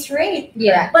na base rate.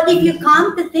 Yeah. But if you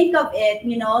come to think of it,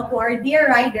 you know, to our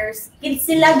dear riders,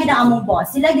 sila gid ang among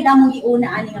boss, sila gid ang among iuna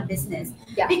ani nga business.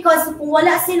 Yeah. Because kung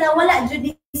wala sila, wala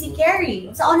jud si Keri.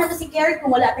 Saan na to si Keri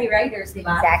kung wala kay riders, di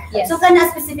ba? Exactly. Yes. So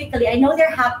kana specifically, I know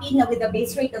they're happy na with the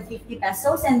base rate of 50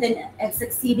 pesos and then a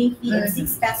succeeding fee of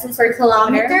 6 pesos per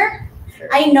kilometer.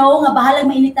 I know nga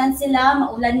bahalang mainitan sila,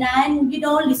 maulanan, you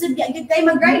know, lisod gyud kay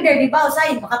mag-rider, di ba?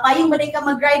 Usahay, makapayong ba ka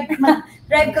mag-drive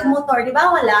kag motor, di ba?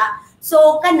 Wala.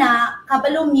 So kana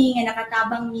kabalo mi nga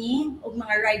nakatabang mi og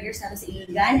mga riders na sa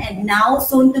Iligan and now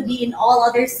soon to be in all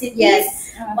other cities.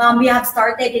 Yes. We have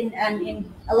started in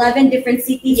 11 different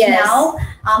cities Yes. now.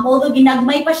 Although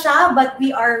ginagmay pa siya, but we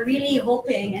are really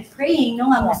hoping and praying no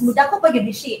nga mas muda ko pag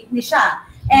ni siya.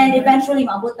 And eventually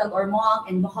maabot tag Ormoc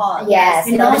and Bohol. Yes,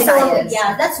 You know, so yes.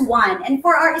 yeah, that's one. And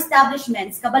for our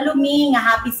establishments, kabalo mi nga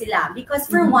happy sila because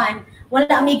for one,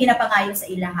 wala mi ginapangayo sa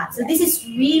ilaha. So this is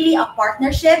really a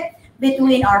partnership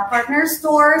between our partner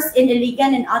stores in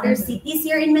Iligan and other cities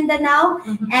here in Mindanao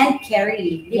and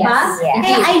Keri. Diba? Yes.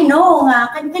 Kaya I know nga,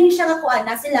 kani siya kakuan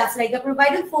na sila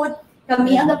provide of food,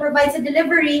 kami ang provide sa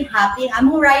delivery, happy ang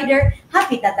among rider,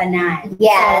 happy tatanan.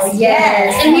 Yes, So,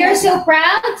 yes. And we are so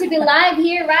proud to be live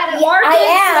here right at Yeah, I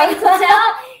am. Orchids Hotel.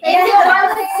 Thank you, Yeah.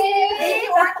 Orchid City. Thank you,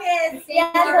 Orchids.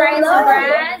 Thank Yes, you, Rise hello. and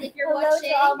Brand. If you're Hello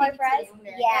watching, to all my thank you to friends.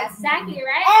 you. Yes. Exactly,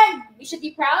 right? And We should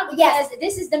be proud because Yes.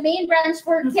 this is the main branch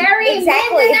for Keri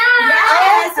Exactly. Mindanao.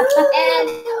 Yes. And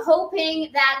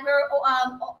hoping that we're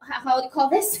how do you call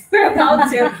this? We're about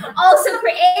to also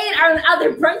create our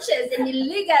other branches in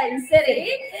Iligan City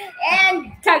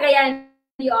and Cagayan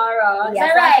de Oro. Is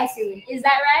Yes, that right? soon. Is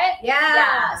that right?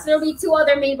 Yeah. So there'll be 2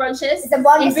 other main branches It's a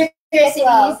bonus in bigger as cities.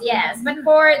 well. Yes, but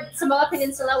for Samoa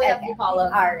Peninsula, we have Okay.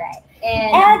 Bupalo. All right. And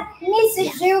And Miss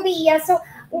Julie, so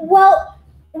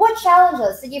what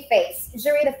challenges did you face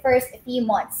during the first few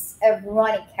months of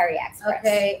running Keri Express?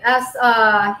 Okay, as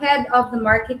head of the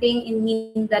marketing in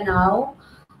Mindanao,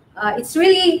 it's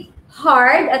really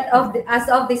hard as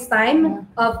of this time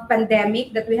of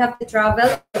pandemic that we have to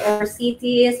travel to our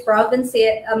cities,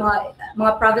 provinces,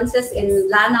 mga provinces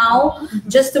in Lanao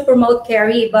just to promote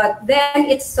Keri. But then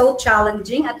it's so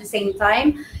challenging at the same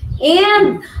time.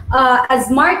 And as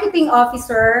marketing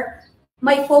officer,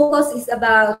 my focus is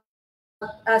about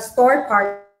store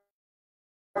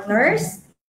partners.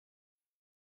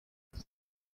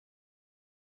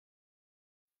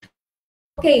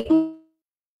 Okay.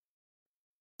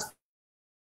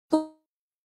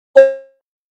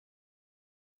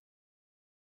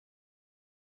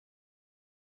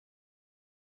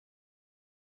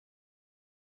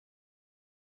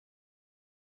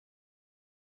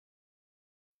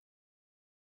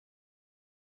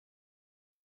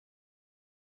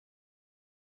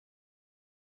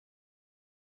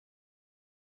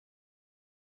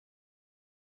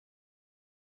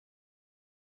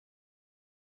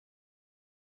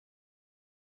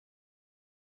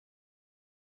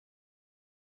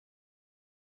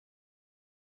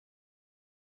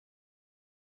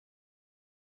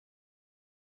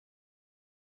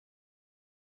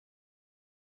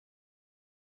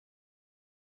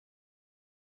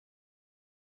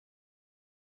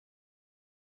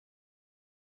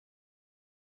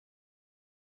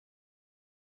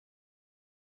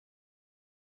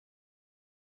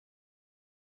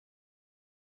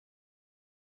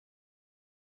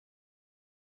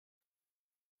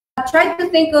 Try to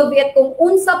think of it kung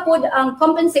unsa pod ang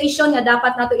compensation nga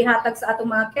dapat nato ihatag sa atong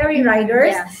mga Keri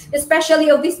riders, especially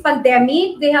of this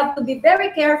pandemic. They have to be very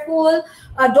careful,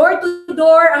 door to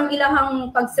door ang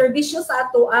ilahang pagserbisyo sa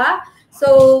atoa.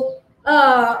 So,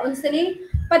 unsa ni?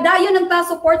 Padayon ang ta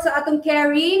support sa atong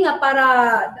Keri nga para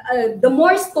the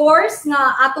more stores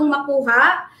nga atong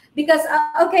makuha, because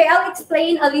okay, I'll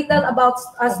explain a little about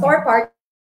store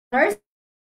partners.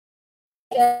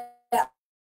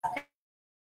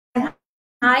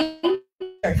 How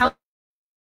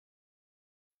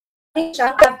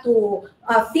have to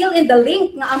fill in the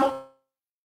link nga among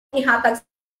ihatag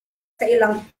sa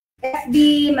ilang FB,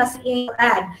 mas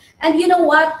ad. And you know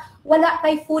what? Wala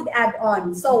kay food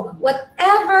add-on. So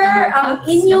whatever ang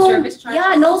inyong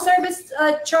no service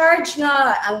charge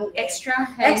nga ang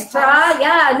extra,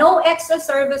 no extra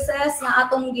services nga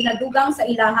atong ginadugang sa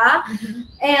ilaha.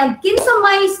 And kinsa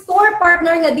may store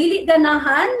partner nga dili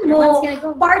ganahan mo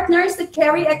partner sa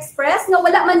Keri Express nga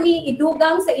wala man ni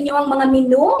idugang sa inyong mga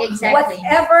menu,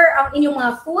 whatever ang inyong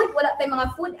mga food, wala tay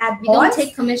mga food add-ons. We don't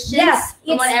take commissions. Yes,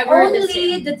 it's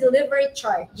only the delivery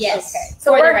charge. Yes. Okay.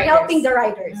 So we're helping the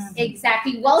riders.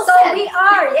 Exactly. Well So said. we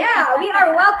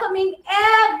are welcoming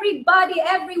everybody,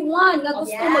 everyone na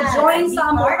gusto mo-join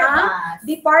sa among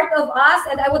be part of us.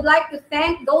 And I would like to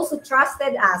thank those who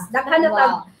trusted us. Daghan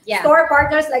na store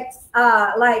partners like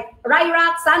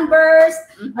Ryrak, Sunburst,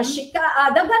 Ashika,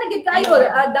 daghan na gid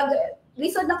kayo.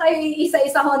 Lisod na kayo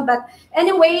isa-isahon, but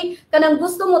anyway, kanang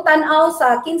gusto mo tan-aw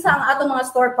sa kinsa ang atong mga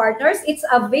store partners, it's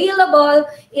available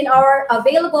in our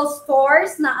available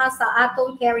stores na sa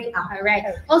atong Keri app. All right.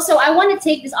 Also, I want to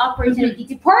take this opportunity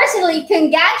to personally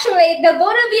congratulate the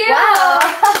both of you. Wow.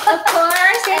 Of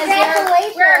course,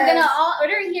 Congratulations.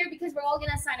 we're here because we're all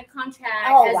gonna sign a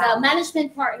contract as a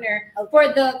management partner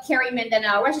for the Keri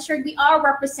Mindanao. Rest assured, we are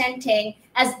representing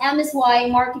as MSY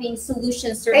Marketing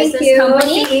Solution Services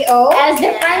company, CEO. as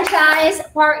the franchise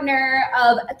partner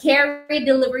of Keri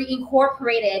Delivery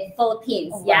Incorporated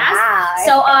Philippines. Yes.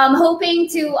 So I'm looking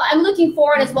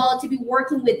forward as well to be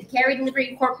working with Keri Delivery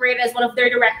Incorporated as one of their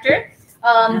director.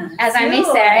 as I may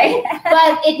say,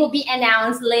 but it will be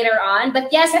announced later on.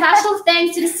 But yes, special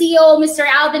thanks to the CEO, Mr.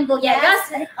 Alvin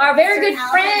Villegas, our very good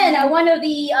friend, one of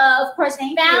the, of course,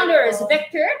 founders,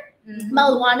 Victor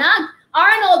Malwana,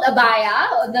 Arnold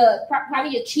Abaya, the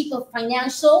probably chief of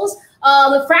financials,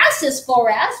 Francis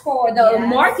Flores for the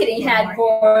marketing head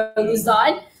for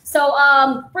Luzon. So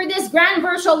for this grand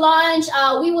virtual launch,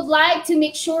 we would like to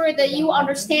make sure that you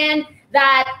understand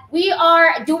that we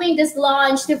are doing this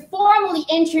launch to formally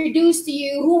introduce to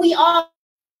you who we are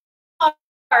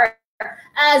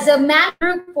as a man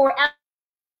group for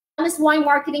MSY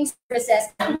Marketing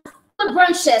Services. The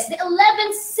branches, the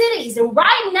 11 cities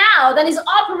right now that is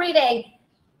operating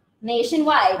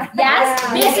nationwide. Yes,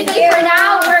 basically for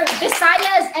now, we're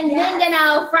Visayas and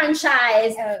Mindanao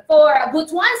franchise. For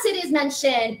Butuan City is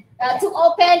mentioned to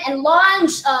open and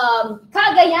launch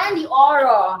Cagayan de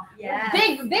Oro.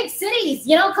 Big cities,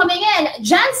 you know, coming in.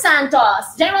 General Santos.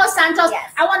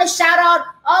 I want to shout out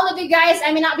all of you guys.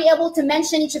 I may not be able to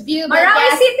mention each of you, but Marawi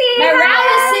City.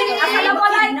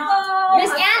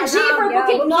 Miss Angie for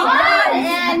Bukidnon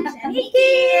and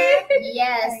Nikki.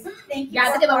 Yes. Thank you.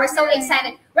 But we're so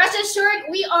excited. Rest assured,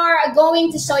 we are going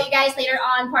to show you guys later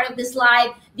on part of this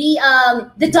live the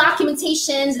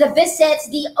documentations, the visits,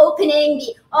 the opening,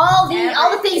 all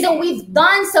the things that we've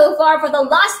done so far for the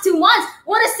last 2 months.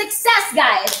 What a success,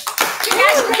 guys!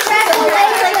 Congratulations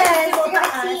to the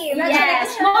team.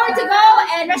 Yes, more to go,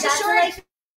 and rest assured.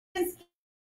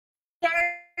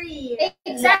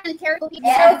 Exactly, Keri.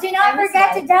 So do not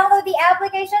forget to download the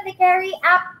application, the Keri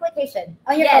application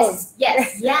on your phone.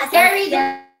 Yes.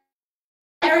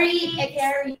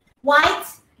 Keri White.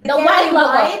 The white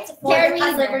logo. Keri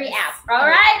Delivery app. All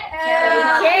right.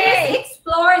 Please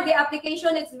explore the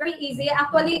application. It's very easy.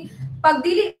 Actually, pag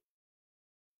dili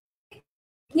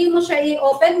ni mo siya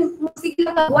i-open, sige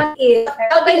lang one is.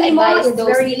 Open mo is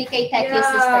those very delicate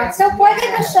sister. So pwede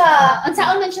ba siya, Ang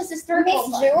saan man siya sister Miss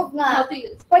Juve How nga, to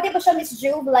use? pwede ba siya Miss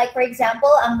Juve, like for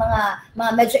example, ang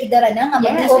mga medyo idara na,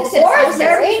 Yes, of course,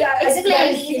 very it's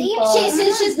very easy.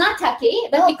 She's not techy,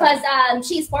 but because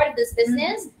she's part of this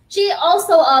business, she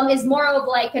also is more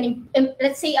of like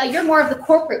let's say you're more of the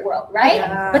corporate world, right?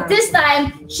 But this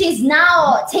time she's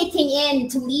now taking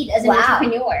in to lead as an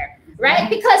entrepreneur.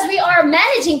 Right? Because we are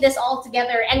managing this all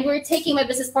together and we're taking my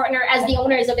business partner as the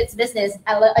owners of its business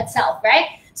itself,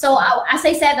 right? So as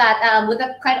I said that with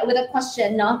a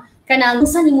question, no? Kanang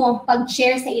saan mo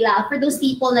pag-share sa ila for those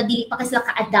people na dili pa kasi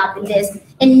ka-adapt in this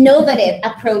innovative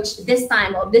approach this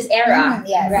time of this era,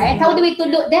 right? How do we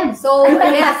tulo them? So,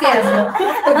 yes.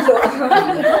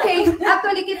 Okay,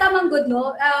 actually, kita man good,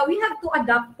 no? We have to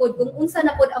adapt po kung unsa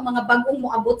na po ang mga bagong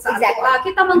moabot sa ato.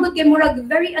 Kita man good kay murag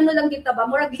very lang kita ba?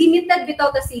 Murag limited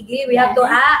bitaw ta sige. We have to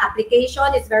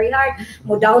application, it's very hard.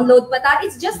 Mo download pa ta.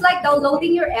 It's just like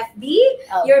downloading your FB,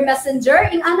 your Messenger.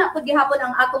 Ing ana pud gihapon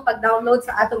ang atong pag-download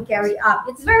sa atong Keri app.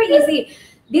 It's very easy.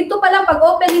 Dito pa lang, pag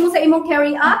open mo sa imong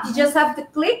Keri app, you just have to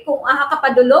click kung aha ka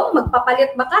padulong,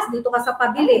 magpapalit bakas, dito ka sa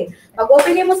pabili. Pag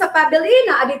open mo sa pabili,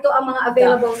 na dito ang mga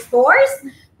available stores.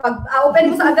 Pag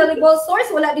open mo sa available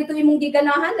stores, wala dito imong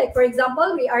giganahan. Like for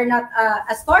example, we are not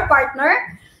a store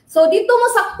partner. So dito mo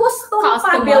sa custom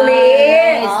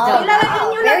pabili.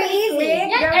 Very easy.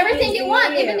 Yeah, everything you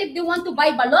want. Even if you want to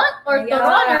buy balot or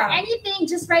turon or anything,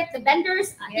 just write the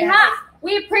vendors.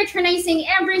 We're patronizing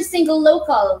every single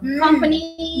local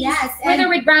company, whether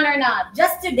with brand or not.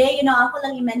 Just today, ako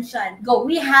lang i-mention,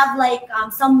 we have like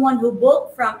someone who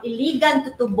booked from Iligan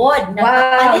to Tubod.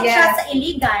 Nagpapalit siya sa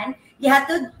Iligan,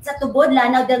 gihatod sa Tubod,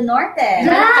 Lanao del Norte.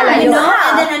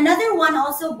 And then another one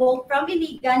also booked from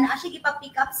Iligan, na siya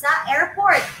ipa-pick up sa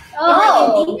airport.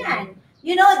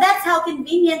 In that's how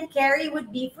convenient Keri would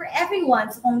be for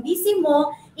everyone. So kung busy mo,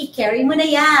 i-carry mo na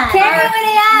yan.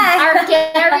 Our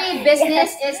Keri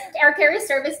business our Keri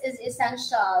service is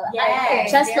essential.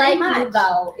 Just like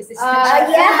Lugao is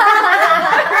essential.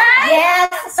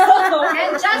 Yes.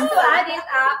 And just to add it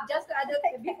up,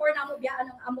 before na mo biyaan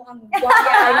ang amo ang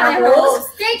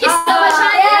host. Thank you so much,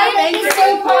 Annie. Thank you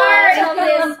so part of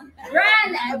this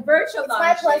grand virtual launch.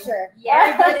 My pleasure.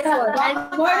 Yeah,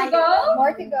 and more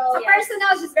to go. So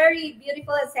personal, she's very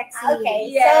beautiful and sexy.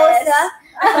 Okay. Yes.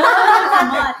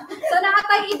 So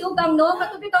nakatay idugang no,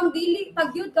 katubitong dili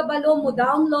pag yun kabalo mo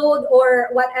download or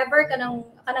whatever kanang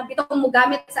bitong mo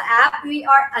gamit sa app, we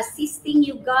are assisting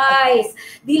you guys.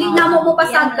 Dili na mo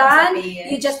pasagdan,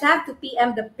 you just have to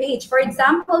PM the page. For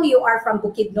example, you are from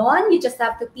Bukidnon, you just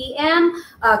have to PM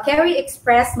Keri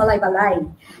Express Malaybalay.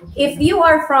 If you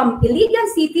are from Iligan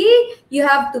City, you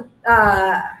have to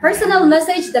personal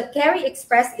message the Keri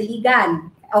Express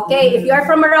Iligan. Okay, if you are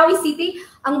from Marawi City,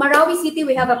 ang Marawi City,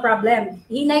 we have a problem.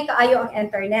 Hinay kaayo ang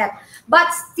internet. But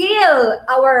still,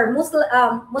 our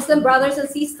Muslim brothers and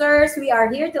sisters, we are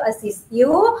here to assist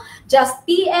you. Just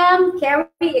PM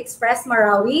Keri Express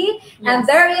Marawi, and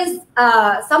there is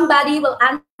somebody will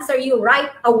answer you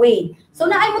right away. So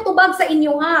naay mo tubag sa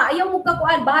inyo ha. Ayaw mo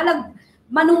kakuan, bahalag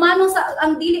manumano sa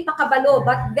ang dili makabalo,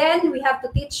 but then we have to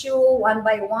teach you one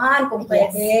by one kung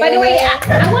pwede. By the way,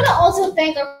 I want to also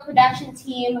thank our production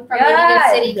team from Iligan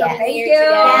City coming here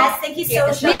today. Yes, thank you so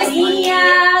much.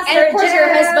 And of course, your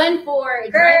husband for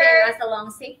driving us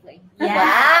along safely. Yeah.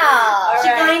 Wow.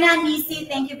 Shikaina and Nisi,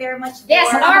 thank you very much.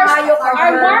 Yes, for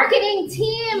our marketing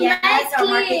team. Yes, our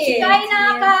marketing team.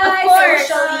 Shikaina, guys. Of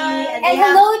course. Socially, And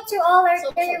hello to all our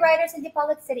Keri riders in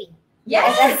Dipolog City.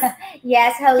 Yes.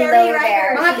 Yes, hello Keri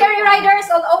there. Mga Keri riders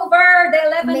all over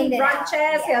the 11 Mindanao.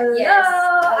 branches. Hello. Yes.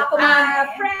 Ako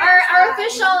mga friends. Our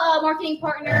official marketing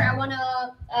partner, I want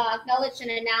to acknowledge and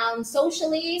announce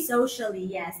Socially. Socially,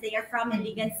 yes. They are from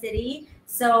Iligan City.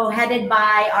 So headed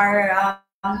by our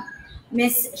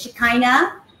Miss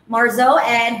Shikaina Marzo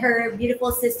and her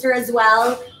beautiful sister as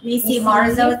well, Nisi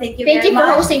Marzo. Thank you very much. Thank you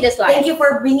for hosting this live. Thank you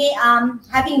for bringing,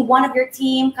 having one of your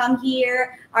team come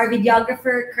here. Our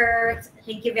videographer, Kurt.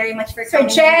 Thank you very much for Sir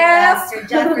coming. Jeff. Sir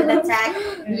Jeff for the tech.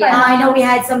 Yeah. I know we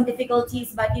had some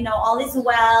difficulties, but you know, all is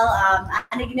well.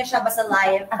 Ano na siya basta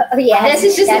live. Oh, yes.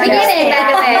 This is just the beginning, by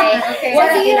the way. Okay. So,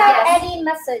 do you have Yes. any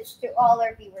message to all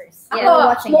our viewers? Yeah. who are Ako,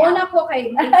 watching now? muna po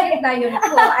kay Mingkit na yun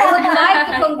po. I would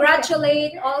like to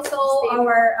congratulate also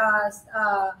our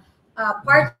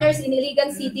partners in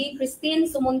Iligan City,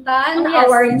 Christine Sumuntan, Oh, yes.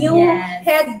 our new Yes.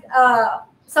 head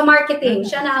sa marketing.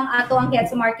 Siya na ang ato ang head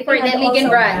sa marketing. For the And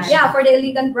Iligan also- branch. Yeah, for the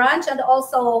Iligan branch. And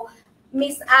also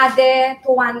Miss Ade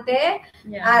Tuante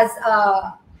as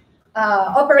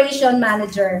operation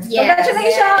manager. Yes.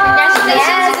 Congratulations!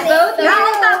 Congratulations to both of you.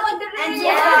 Tamon din And rin.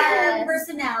 yes.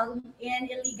 Personnel in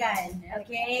Iligan,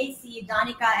 okay? Si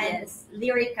Donica and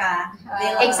Lyrica.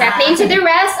 Exactly. And to the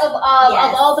rest of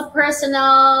Yes. all the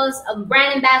personals,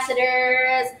 brand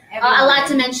ambassadors, a lot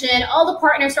to mention, all the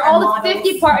partners, or all the Models.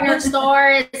 50 partner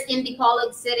stores in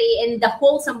Dipolog City, in the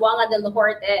whole Zamboanga del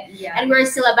Norte. Yeah. And we're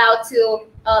still about to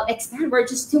expand. We're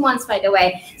just 2 months, by the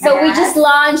way. So we Yes. just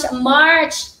launched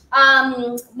March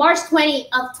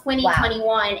 20 of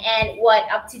 2021, and what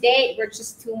up to date we're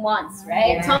just 2 months,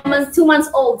 right? Yes. 2 months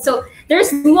old. So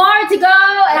there's more to go,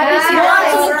 and there's Yes. more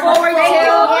to look forward to.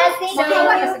 Yes, thank So, you.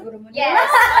 yes.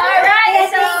 All right.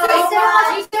 Yes, So, thank you so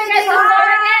much. you guys will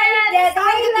learn it. Yes,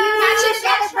 thank you.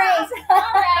 Catch the praise.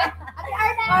 All right.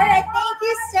 All right, thank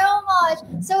you so much.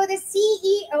 So the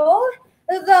CEO,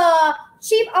 the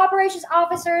Chief Operations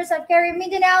Officers of Keri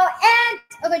Mindanao, and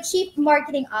the Chief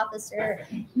Marketing Officer,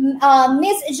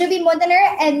 Miss Juby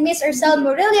Montaner and Miss Ursel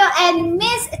Murillo and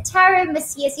Miss Tara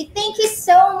Macias. Thank you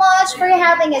so much for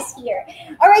having us here.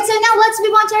 All right, so now let's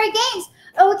move on to our games.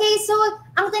 Okay, so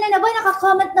ang tanan na ba,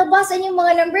 naka-comment na ba sa inyong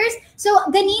mga numbers? So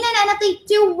ganina na natin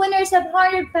 2 winners of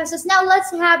 100 pesos. Now let's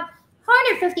have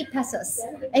 150 pesos.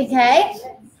 Okay?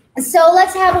 So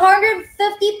let's have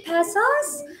 150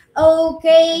 pesos.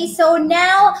 Okay, so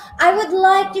now I would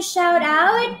like to shout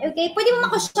out. Okay, pwede mo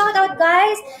maka-shout out,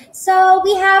 guys. So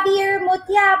we have here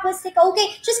Mutia Pasika.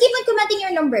 Okay, just keep on commenting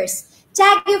your numbers.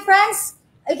 Tag your friends.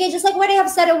 Okay, just like what I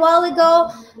have said a while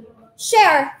ago.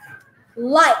 Share,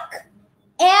 like,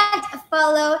 and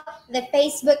follow the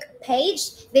Facebook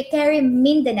page, the Keri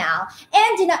Mindanao.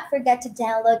 And do not forget to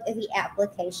download the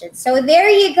application. So there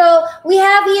you go. We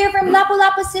have here from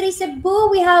Lapu-Lapu City, Cebu.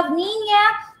 We have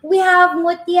Nina. We have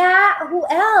Mutia. Who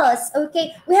else?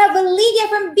 Okay. We have Lydia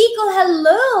from Bicol.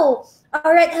 Hello.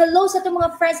 All right. Hello sa itong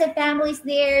mga friends and families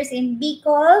there in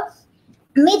Bicol.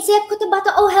 Midsayap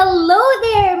Cotabato. Oh, hello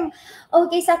there.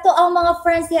 Okay. Sa to ang mga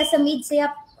friends diya sa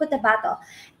Midsayap Cotabato.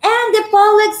 And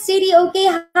Dipolog City, okay.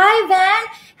 Hi, Van.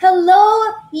 Hello,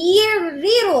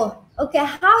 Yeriru. Okay,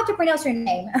 how to pronounce your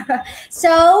name?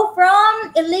 So,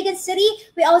 from Iligan City,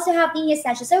 we also have Nina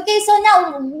Sanchez. Okay, so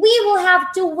now we will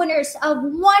have 2 winners of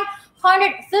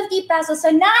 150 pesos. So,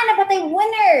 na ba tayo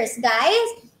winners,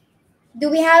 guys? Do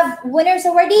we have winners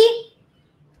already?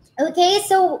 Okay,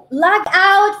 so log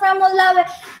out from Olawa.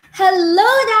 Hello,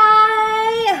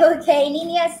 Dai. Okay,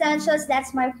 Nina Sanchez,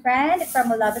 that's my friend from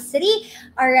Olava City.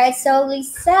 All right, so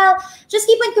Lisel, just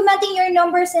keep on commenting your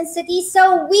numbers and cities.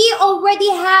 So we already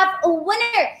have a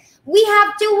winner. We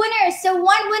have 2 winners. So 1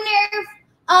 winner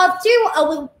of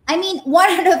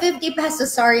 150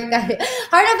 pesos. Sorry, guys.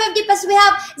 150 pesos. We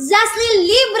have Zasli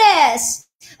Libres.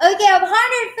 Okay, of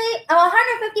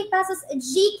 150 pesos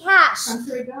Gcash.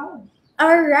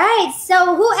 All right,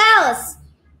 so who else?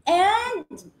 And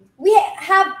we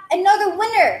have another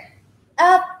winner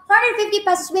 150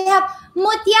 pesos, we have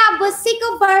Mutia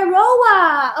Bosico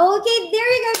Baroa. Okay,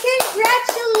 there you go.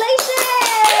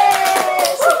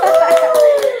 Congratulations!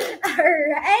 All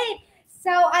right.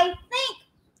 So I think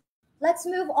let's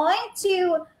move on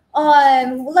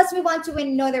to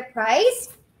another prize,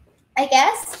 I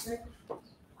guess.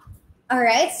 All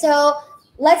right. So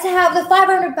let's have the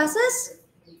 500 pesos.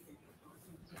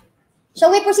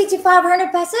 Shall we proceed to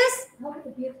 500 pesos?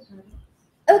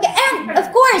 Okay, and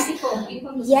of course,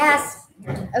 yes.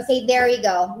 Okay, there you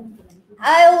go.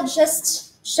 I'll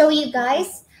just show you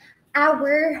guys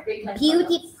our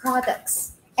beauty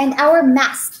products and our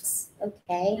masks.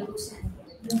 Okay,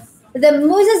 the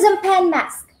Moses and Pen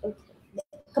mask. Okay.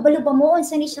 Kabalo ba mo?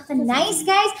 Unsa ni siya ka nice,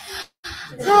 guys?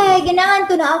 Hi, ganahan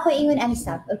to na ako ingon ani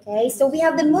sab. Okay, so we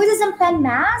have the Moses and Pen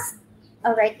mask.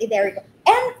 All right, there we go.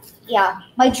 And yeah,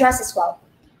 my dress as well.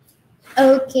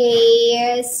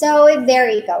 Okay, so there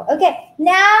you go. Okay,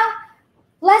 now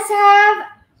let's have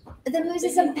the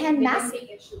Moses and Pen mask,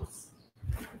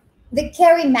 the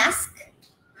Keri mask.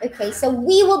 Okay, so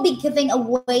we will be giving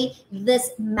away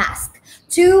this mask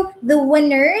to the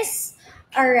winners.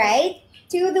 All right,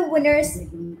 to the winners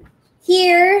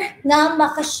here na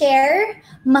maka-share,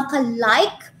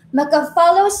 maka-like,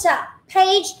 maka-follow sa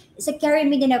page, sa Keri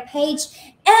Mindanao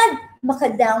page, and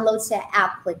maka-download sa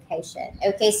application.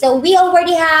 Okay, so we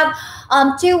already have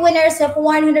two winners of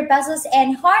 100 pesos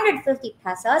and 150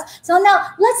 pesos. So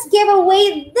now let's give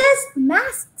away this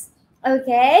masks.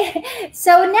 Okay,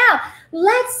 so now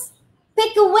let's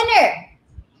pick a winner.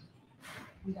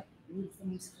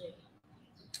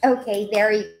 Okay,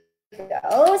 there you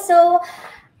go. So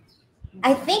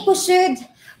I think we should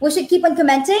keep on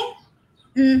commenting.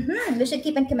 We should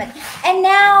keep on commenting. And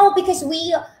now, because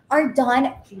we are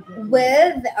done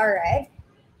with, all right,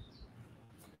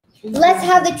 let's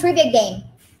have the trivia game.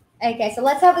 Okay, so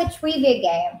let's have the trivia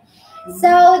game.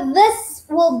 So this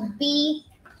will be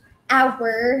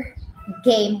our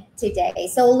game today.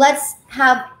 So let's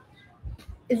have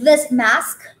this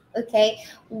mask. Okay,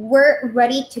 we're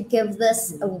ready to give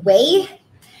this away.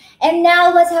 And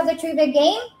now let's have the trivia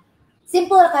game.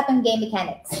 Simple ra katong game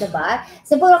mechanics, diba?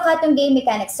 Simple ra katong game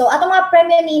mechanics. So, atong mga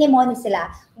premium ni mo ni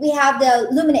sila. We have the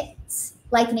Luminates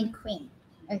Lightning Cream.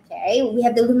 Okay, we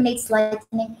have the Luminates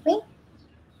Lightning Cream.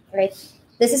 Right,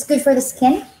 this is good for the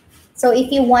skin. So, if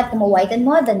you want to whiten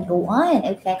mo, then go on.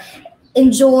 Okay,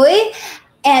 enjoy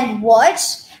and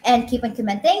watch and keep on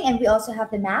commenting. And we also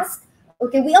have the mask.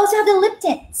 Okay, we also have the lip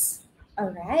tints.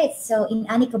 All right, so in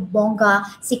Anika Bonga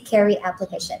si Keri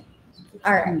application.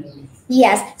 All right.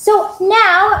 Yes. So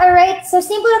now, all right. So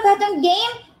simple katong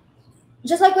game.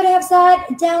 Just like what I have said,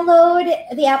 download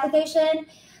the application,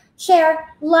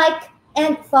 share, like,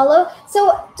 and follow.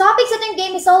 So topics of the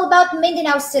game is all about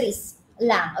Mindanao cities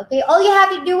lang. Okay. All you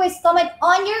have to do is comment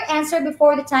on your answer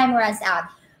before the time runs out.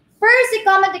 First, to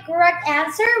comment the correct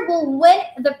answer will win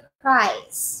the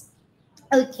prize.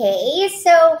 Okay.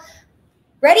 So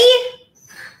ready?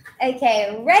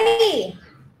 Okay. Ready.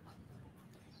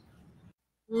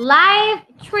 Live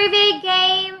trivia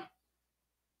game.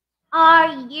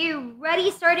 Are you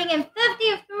ready? Starting in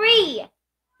 53,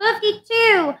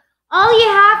 52. All you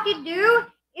have to do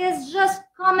is just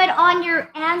comment on your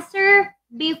answer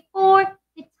before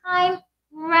the time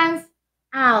runs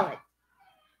out.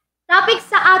 Topic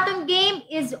sa atong game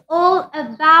is all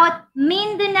about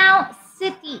Mindanao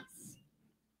cities.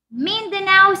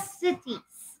 Mindanao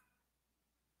cities.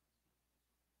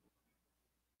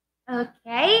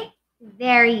 Okay.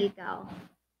 There you go.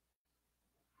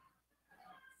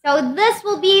 So this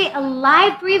will be a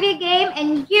live trivia game,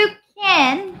 and you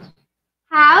can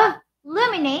have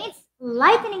Luminates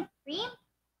Lightning Cream.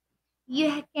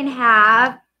 You can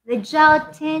have the gel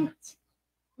tint,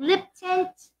 lip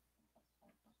tint,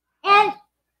 and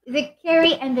the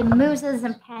Keri and the Moses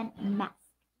and Pen mask.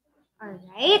 All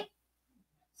right.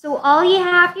 So all you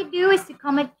have to do is to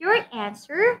comment your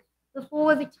answer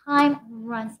before the time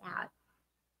runs out.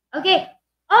 Okay,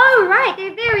 all right,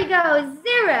 there we go,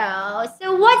 0.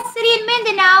 So what city in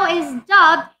Mindanao is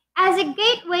dubbed as a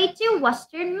gateway to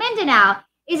Western Mindanao?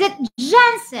 Is it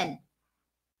Jensen?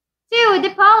 2,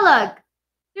 Dipolog.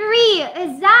 3,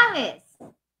 Azamis.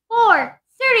 4,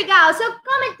 Surigao. So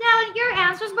comment down your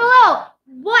answers below.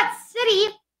 What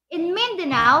city in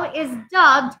Mindanao is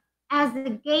dubbed as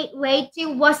the gateway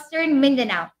to Western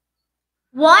Mindanao?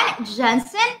 1,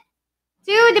 Jensen.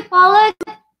 2, Dipolog.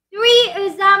 3,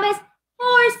 Uzamis.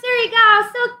 4, Surigao.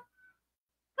 So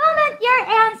comment your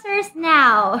answers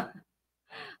now.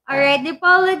 All right,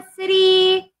 Dipolog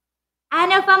City.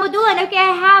 Ana Famudulan. Okay,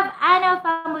 I have Ana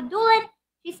Famudulan.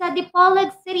 She said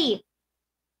Dipolog City.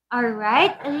 All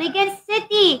right, Iligan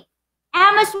City.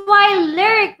 MSY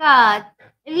Lyrica.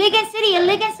 Iligan City,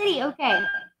 Iligan City. Okay.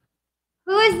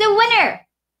 Who is the winner?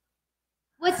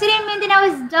 What city in Mindanao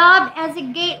is dubbed as a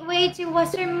gateway to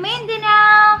Western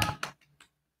Mindanao?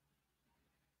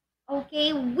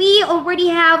 Okay, we already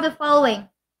have the following.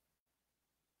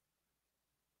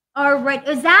 All right,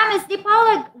 Ozamis,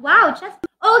 Dipolog. Wow, just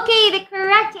okay. The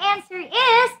correct answer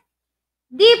is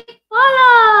Dipolog.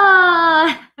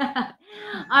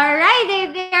 All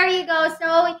right, there you go.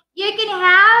 So you can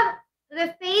have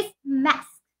the face mask.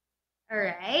 All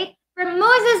right, from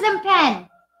Moses and Pen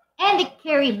and the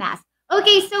Keri mask.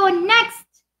 Okay, so next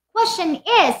question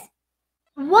is,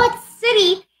 what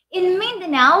city in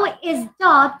Mindanao is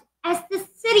dubbed as the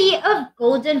city of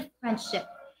golden friendship?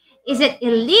 Is it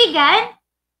Iligan,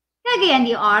 Cagayan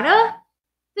de Oro,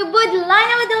 Tubod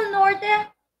Lanao del Norte,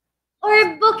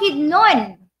 or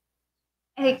Bukidnon?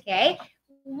 Okay,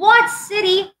 what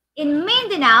city in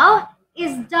Mindanao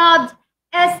is dubbed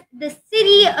as the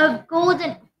city of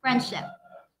golden friendship?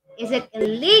 Is it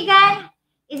Iligan?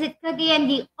 Is it Cagayan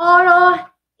de Oro?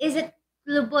 Is it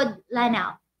Lubod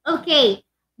Lanao? Okay,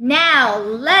 now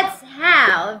let's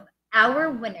have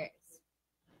our winners.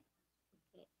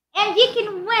 And you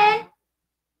can win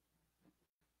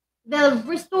the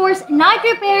Restores Night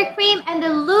Repair Cream and the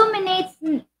Illuminates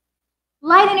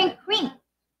Lightening Cream.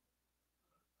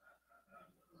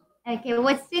 Okay,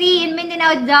 what city in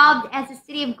Mindanao dubbed as the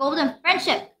city of golden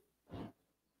friendship?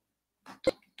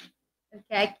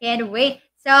 Okay, I can't wait.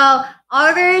 So,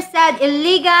 others said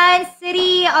Iligan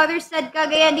City, others said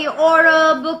Cagayan de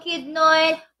Oro,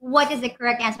 Bukidnon. What is the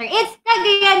correct answer? It's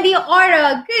Cagayan de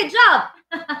Oro. Good job.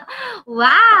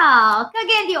 Wow.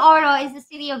 Cagayan de Oro is the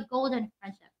city of golden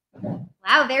friendship.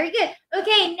 Wow, very good.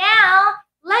 Okay, now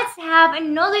let's have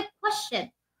another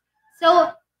question.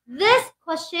 So, this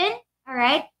question, all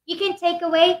right, you can take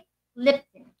away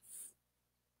Lipton's.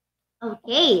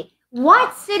 Okay,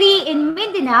 what city in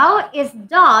Mindanao is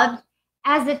dubbed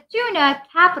as the tuna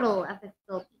capital of the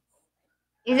Philippines?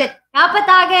 Is it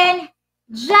Kapatagan,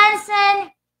 Jensen,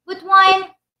 Butuan,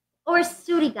 or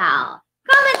Surigao?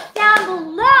 Comment down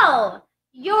below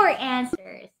your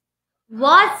answers.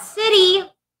 What city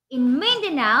in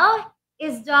Mindanao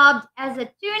is dubbed as the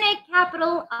tuna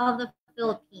capital of the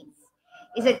Philippines?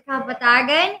 Is it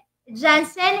Kapatagan,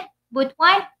 Jensen,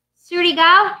 Butuan,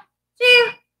 Surigao?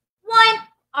 2, 1,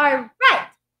 all right.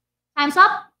 Time's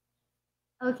up.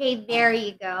 Okay, there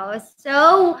you go.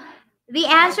 So, the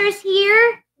answers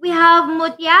here, we have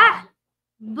Mutya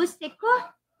Bustico.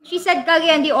 She said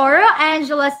Cagayan de Oro.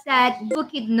 Angela said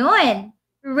Bukidnon.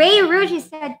 Ray Ruji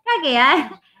said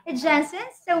Cagayan. Jensen.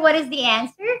 So, what is the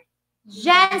answer?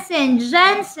 Jensen,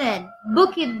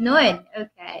 Bukidnon.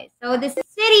 Okay, so the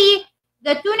city,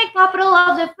 the tuna capital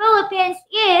of the Philippines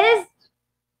is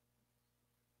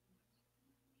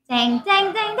dang,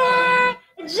 dang, dang, dang,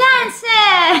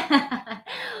 Jensen.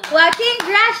 Well,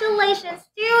 congratulations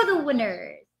to the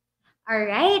winners. All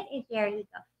right, there you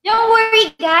go. Don't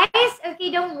worry, guys. Okay,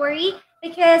 don't worry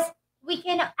because we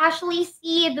can actually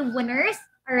see the winners.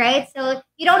 All right, so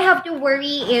you don't have to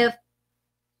worry if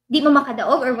di mo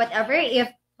makadaog or whatever.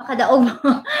 If makadaog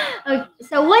mo. Okay,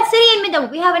 so what city in Mindanao?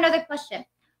 We have another question.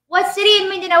 What city in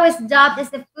Mindanao is dubbed as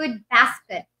the food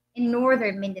basket in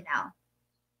northern Mindanao?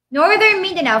 Northern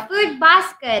Mindanao, food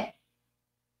basket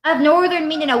of northern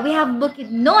Mindanao. We have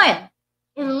Bukidnon,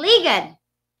 Iligan,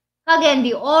 Cagayan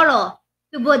de Oro,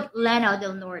 Tubod Lanao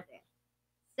del Norte.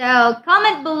 So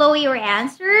comment below your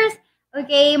answers.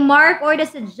 Okay, Mark Orda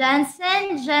said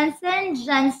Jensen.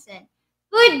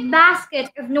 Food basket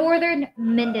of northern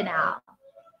Mindanao.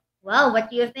 Well, what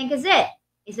do you think is it?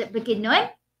 Is it Bukidnon?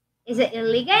 Is it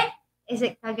Iligan? Is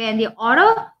it Cagayan de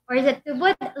Oro? Or is it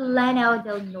Tubod Lanao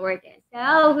del Norte?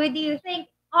 So, who do you think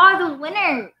are the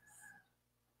winners?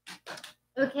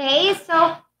 Okay,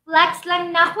 so flex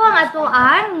lang na ko ang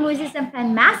atoan, Moses and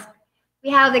Pen mask. We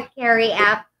have the Keri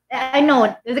app.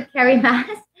 No, the Keri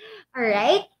mask. All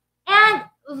right, and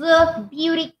the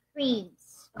beauty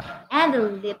creams and the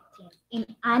lip tint in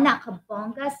Anak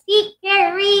Kabonga si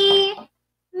Keri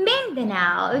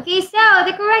Mindanao. Okay, so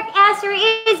the correct answer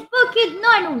is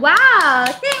Bukidnon. Wow,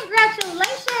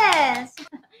 congratulations.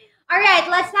 All right,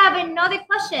 let's have another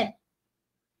question.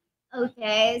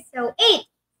 Okay, so 8,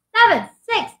 7,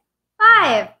 6,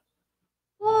 5,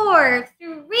 4,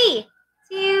 3,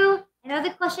 2.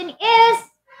 Another question is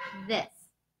this.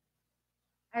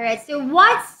 All right, so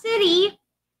what city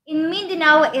in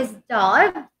Mindanao is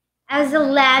dubbed as a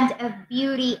land of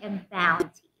beauty and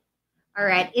bounty? All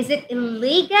right, is it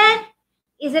Iligan?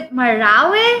 Is it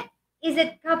Marawi? Is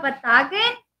it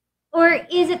Kapatagan? Or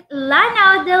is it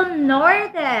Lanao del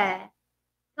Norte?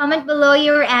 Comment below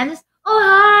your answers. Oh,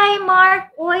 hi,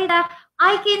 Mark Oida.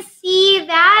 I can see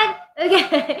that.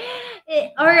 Okay.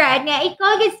 Alright. Nga,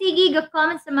 ikaw sige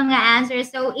comment sa mga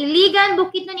answers. So, Iligan,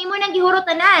 Bukid nun, imo nang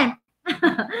gihurotanan.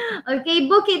 Okay,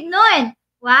 Bukid nun.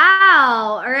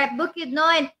 Wow. Alright, Bukid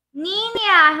nun.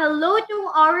 Nina, hello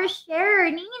to our sharer.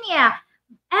 Nina.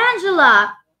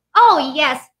 Angela. Oh,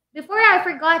 yes. Before I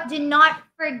forgot, do not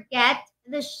forget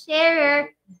the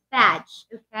sharer badge.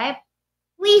 Okay?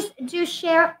 Please do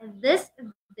share this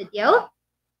video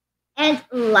and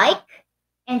like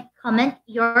and comment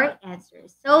your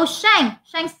answers. So Shang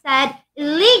said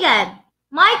Iligan.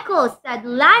 Michael said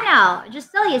Lanao.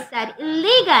 Justelia said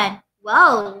Iligan.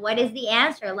 Well, what is the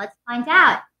answer? Let's find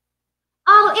out.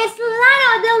 Oh, it's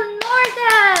Lanao del Norte.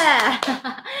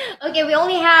 Okay, we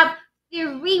only have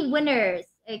 3 winners,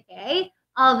 okay,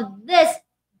 of this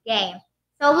game.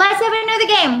 So let's have another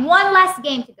game. One last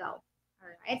game to go. All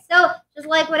right. So just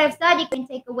like what I've said, you can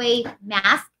take away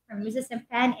mask from Mrs. and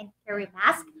Pen and Keri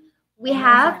mask. We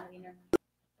have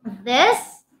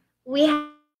this. We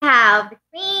have the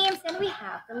creams and we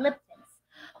have the lip tints.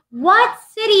 What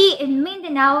city in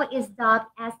Mindanao is dubbed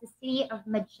as the city of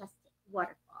majestic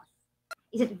waterfalls?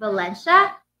 Is it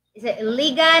Valencia? Is it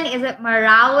Iligan? Is it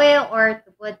Marawi or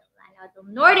Tubod Lanao del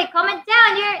Norte? Comment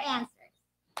down your answers.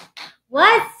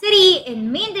 What city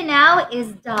in Mindanao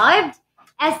is dubbed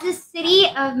as the city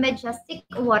of majestic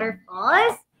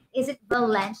waterfalls? Is it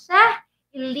Valencia,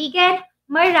 Iligan,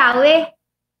 Marawi,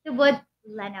 Tubod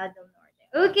Lanao del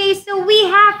Norte? Okay, so we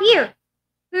have here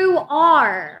who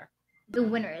are the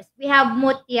winners. We have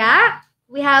Mutya,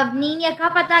 we have Nina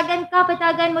Kapatagan,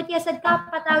 Mutya said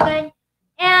Kapatagan,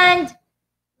 and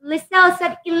Lisel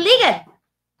said Iligan.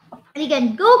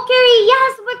 Iligan, go Keri,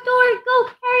 yes, Victor, go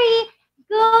Keri,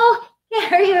 go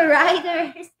Keri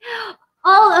Riders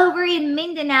all over in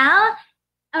Mindanao.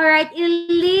 All right,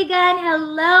 Iligan,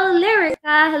 hello,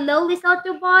 Lyrica, hello, Lisel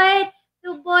Tuboy,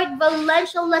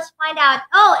 Valencia, let's find out.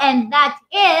 Oh, and that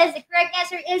is, the correct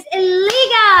answer is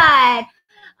Iligan.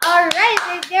 All right,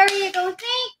 so there you go.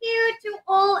 Thank you to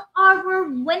all our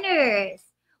winners.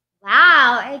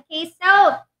 Wow, okay,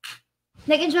 so,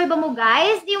 nag-enjoy ba mo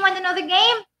guys? Do you want another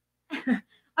game?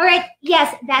 All right,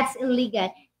 yes, that's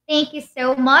Iligan. Thank you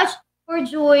so much for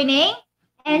joining.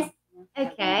 And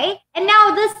okay, and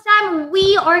now this time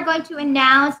we are going to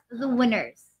announce the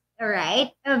winners, all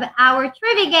right, of our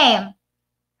trivia game.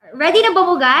 Ready na ba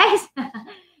mo guys?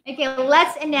 Okay,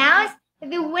 let's announce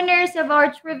the winners of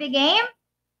our trivia game.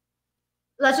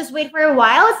 Let's just wait for a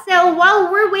while. So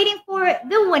while we're waiting for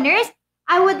the winners,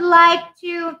 I would like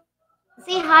to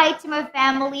say hi to my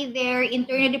family there in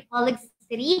Dipolog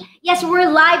City. Yes, we're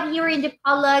live here in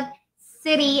Dipolog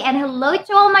City, and hello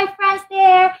to all my friends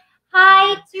there.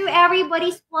 Hi to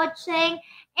everybody's watching,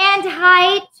 and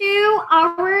hi to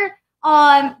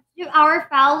our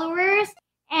followers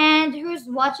and who's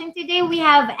watching today. We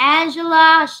have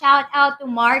Angela. Shout out to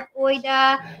Mark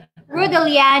Oida,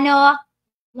 Rodeliano,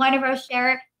 one of our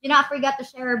sharer. Do not forget to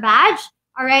share her badge.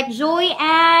 All right, Joy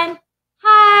and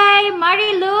hi,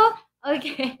 Marilu.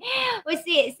 Okay, we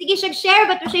see. Sige siya share,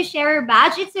 but we share her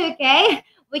badge. It's okay.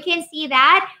 We can see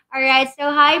that. All right.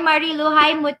 So hi, Marilu.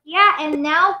 Hi, Mutya. And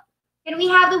now, can we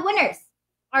have the winners?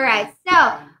 All right. So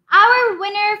our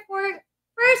winner for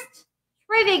first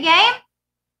trivia game,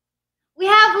 we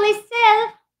have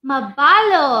Lisel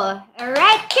Mabalo. All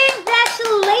right.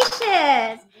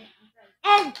 Congratulations.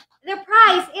 And the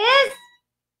prize is,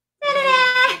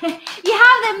 you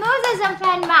have the Moses and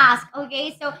Pen mask.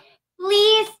 Okay. So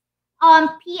please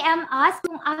PM us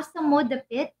kung asa mo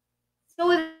dapit so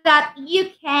that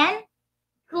you can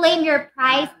claim your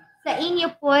prize sa inyo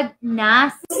pod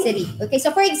na city. Okay, so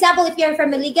for example, if you're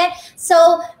from Iligan,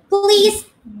 so please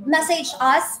message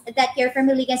us that you're from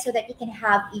Iligan so that you can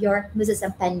have your Moses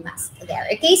and Pen mask there.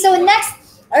 Okay, so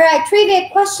next, all right, trivia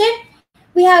question.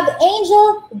 We have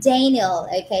Angel Daniel.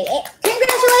 Okay,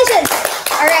 congratulations.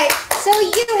 All right, so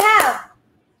you have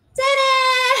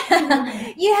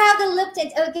you have the lip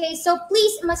tint. Okay, so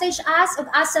please message us of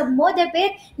asa mo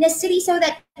dapit na city so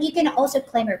that you can also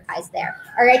claim your prize there.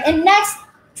 All right, and next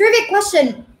trivia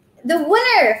question. The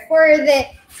winner for the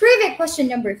trivia question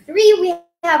number 3, we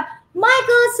have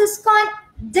Michael Suscon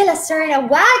de la Serna.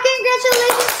 Wow,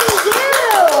 congratulations to you.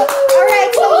 All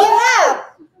right, so you have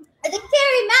the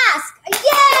Keri mask.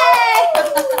 Yay!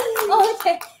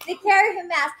 Okay, the Keri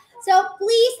mask. So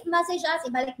please message us,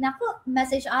 ibalik na ko,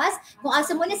 message us kung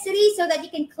asa mo na city so that you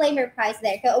can claim your prize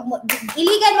there.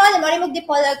 Iligan mo, na mo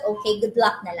Dipolog, okay, good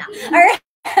luck na lang. All right.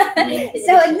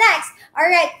 So next, all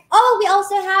right. Oh, we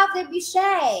also have the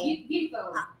Boucher.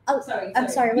 Beautiful. I'm sorry.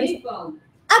 What is it? Beautiful.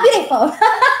 Beautiful.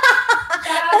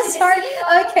 sorry.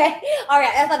 Okay. All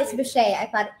right. I thought it's boucher. I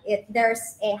thought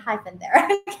there's a hyphen there.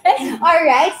 Okay. All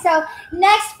right. So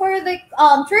next for the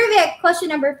trivia question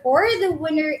number 4, the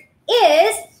winner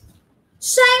is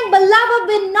Shang Balaba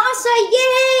Binosa.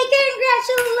 Yay!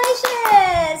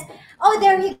 Congratulations! Oh,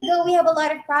 there you go. We have a lot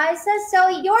of prizes. So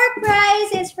your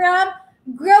prize is from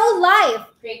Grow Life.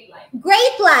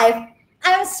 Great Life.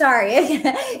 I'm sorry.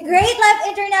 Great Life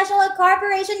International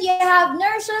Corporation. You have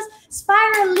Nurses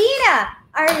Spirulina.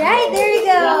 All right, there you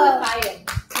go.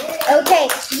 Okay,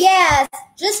 yes.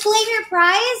 Just claim your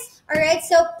prize. All right,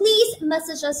 so please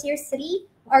message us your city.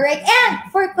 All right,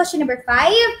 and for question number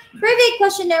 5, trivia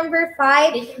question number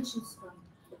 5.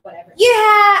 Whatever. We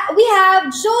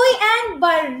have Joy and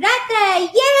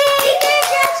Barrete. Yay!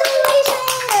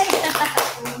 Congratulations!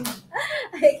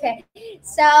 Okay,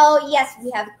 so yes,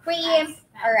 we have cream.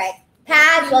 All right,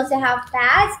 pads. We also have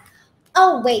pads.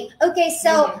 Oh wait. Okay,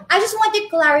 so I just want to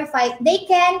clarify. They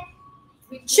can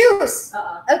choose.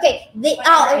 Okay.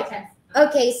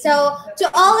 Okay, so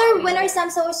to all our winners, I'm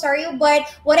so sorry, but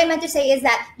what I meant to say is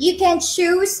that you can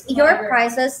choose your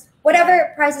prizes,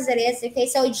 whatever prizes it is. Okay,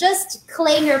 so just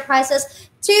claim your prizes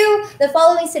to the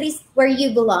following cities where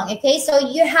you belong. Okay, so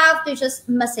you have to just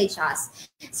message us.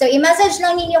 So i-message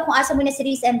lang ninyo kung asa mo na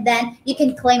cities, and then you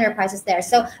can claim your prizes there.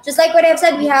 So just like what I've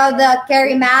said, we have the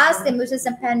Keri mask, the Moses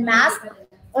and Pen mask.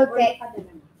 Okay.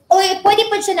 Oy, pwede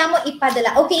po siya namo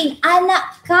ipadala. Okay,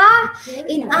 inanak ka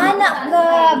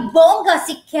bongga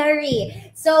si Keri.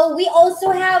 So we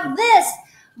also have this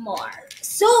more.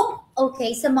 So,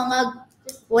 okay, sa mga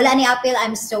wala ni appeal,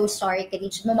 I'm so sorry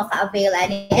kadi mo maka-avail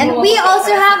ani. And we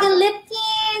also have the lip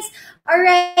tints. All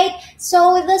right.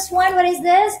 So this one, what is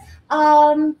this?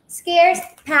 Scarce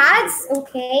pads.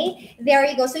 Okay, there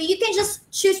you go. So you can just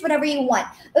choose whatever you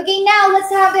want. Okay, now let's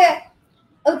have the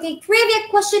trivia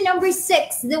question number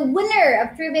 6. The winner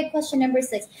of trivia question number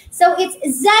 6. So it's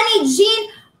Zani Jean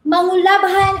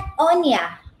Mangulabhan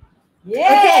Onya. Yay!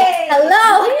 Okay,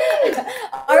 hello.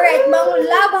 All right,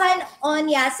 Mangulabhan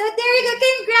Onya. So there you go.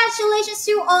 Congratulations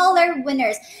to all our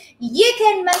winners. You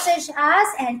can message us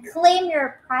and claim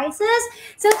your prizes.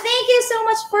 So thank you so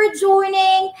much for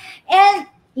joining. And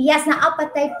yes,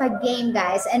 naapatay pa game,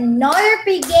 guys. Another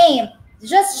pre-game.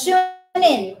 Just tune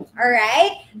in. All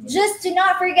right. Just do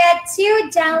not forget to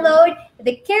download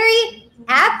the Keri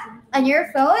app on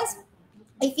your phones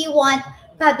if you want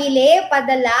pabili,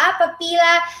 padala,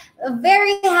 papila,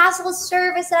 very hassle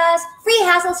services, free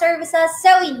hassle services.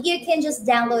 So you can just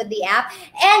download the app,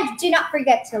 and do not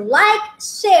forget to like,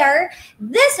 share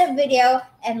this video,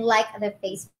 and like the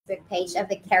Facebook page of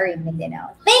the Keri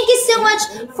Mindanao. Thank you so much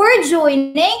for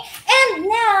joining. And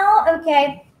now,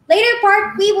 okay, later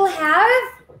part we will have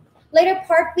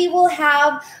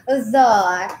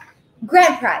the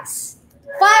grand prize,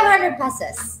 500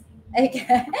 pesos.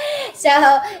 Okay, so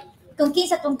kung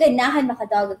kinsa tong ganahan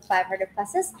makadawag 500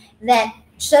 pesos, then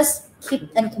just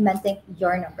keep on commenting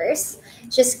your numbers.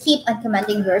 Just keep on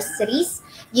commenting your cities.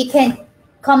 You can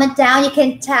comment down, you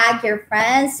can tag your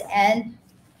friends, and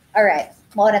all right,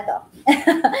 mo na to.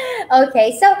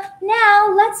 Okay, so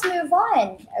now let's move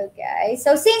on. Okay,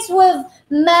 so since we've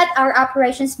met our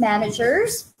operations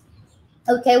managers,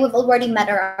 okay, we've already met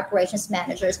our operations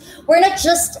managers. We're not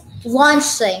just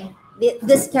launching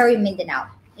this Keri Mindanao,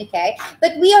 okay,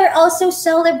 but we are also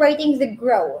celebrating the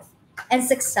growth and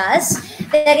success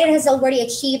that it has already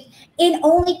achieved in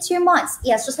only 2 months.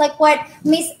 Yes, just like what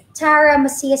Miss Tara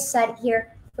Macias said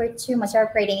here, for 2 months, we're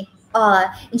operating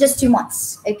in just 2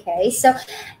 months. Okay, so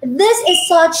this is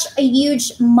such a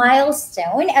huge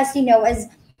milestone, as you know,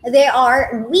 as we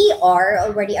are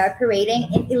already operating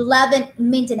in 11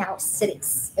 Mindanao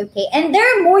cities. Okay, and there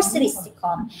are more cities to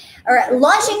come. All right,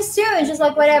 launching soon, just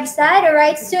like what I've said. All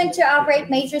right, soon to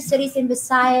operate major cities in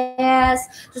Visayas,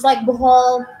 just like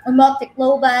Bohol,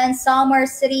 Tacloban, Samar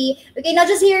City. Okay, not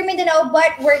just here in Mindanao,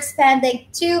 but we're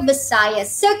expanding to Visayas.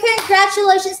 So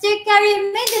congratulations to Keri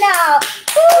Mindanao.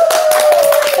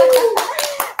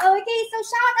 Okay, so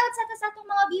shout out sa atong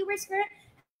mga viewers for.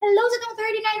 Hello to itong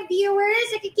 39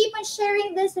 viewers. I can keep on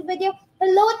sharing this video.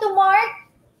 Hello to Mark.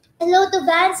 Hello to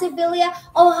Van Sevilla.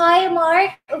 Oh, hi,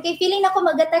 Mark. Okay, feeling na ako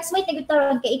mag-text. Wait,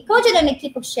 nagutaron ka. Ikaw dyan na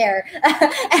nag-keep of share.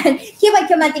 And keep on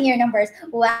commenting your numbers.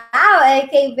 Wow.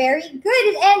 Okay, very good.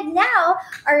 And now,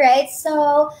 all right,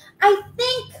 so I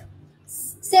think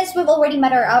since we've already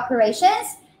met our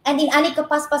operations, and in ani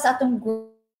kapaspas atong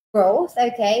growth,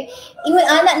 okay, ingon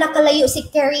ana nakalayo si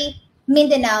Keri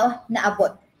Mindanao na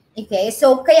abot. Okay,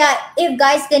 so kaya if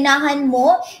guys ganahan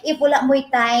mo, if wala mo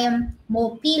time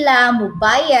mo pila, mo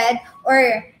bayad,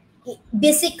 or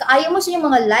busy ka, ayaw mo sa inyong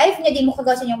mga live nga di mo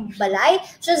kagawa sa inyong balay,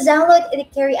 just download the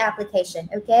Keri application,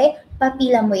 okay?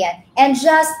 Papila mo yan. And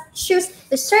just choose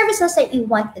the services that you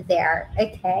want there,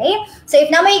 okay? So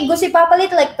if na may gusto ipapalit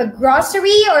like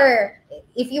pag-grocery or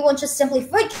if you want just simply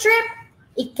food trip,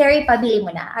 i-Keri pabili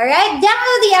mo na, alright?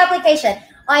 Download the application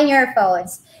on your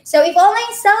phones. So if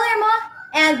online seller mo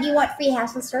and you want free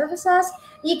hassle services,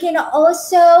 you can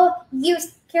also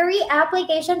use Keri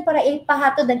application para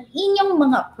ipahatod ang inyong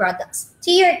mga products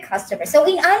to your customers. So,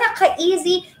 inaana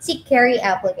ka-easy si Keri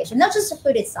application, not just the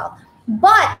food itself,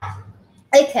 but,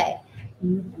 okay.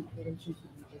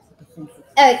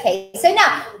 Okay, so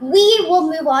now, we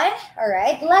will move on, all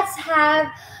right? Let's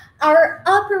have our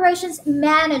operations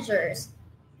managers,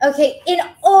 okay, in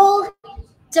all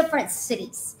different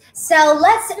cities. So,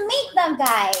 let's meet them,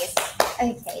 guys.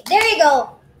 Okay, there you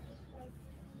go.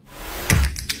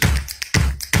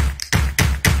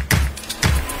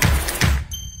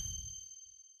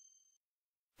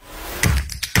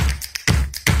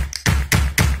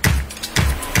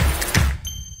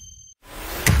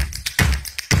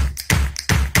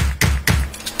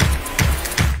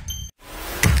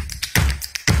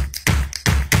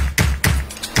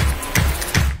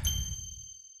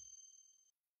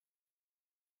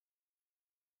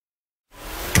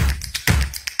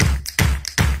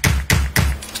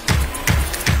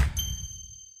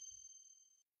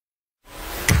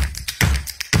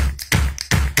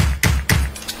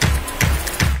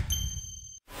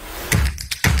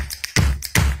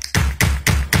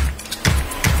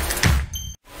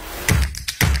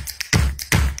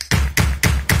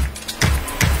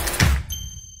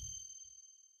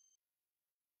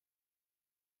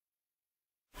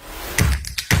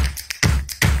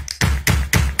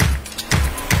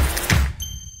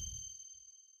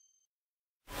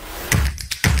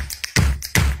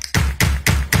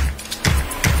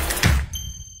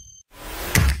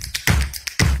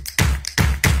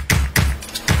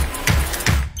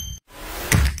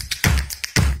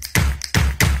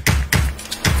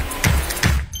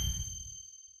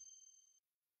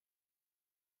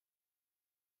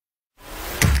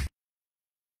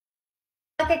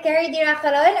 Keri dira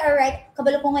karon, alright,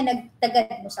 kabalo ko nga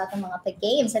nagtagad mo sa atong mga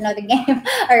pag-games, another game,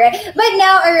 alright. But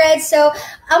now, alright, so,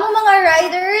 among mga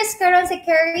riders, karon sa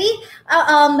Keri,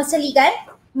 masaligan,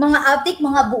 mga update,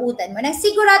 mga buutan mo. Nang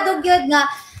sigurado gyud nga,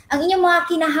 ang inyong mga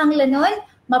kinahanglanon,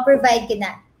 ma-provide ka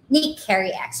na ni Keri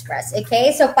Express,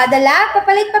 okay? So, padala,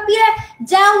 papalit, papila,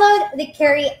 download the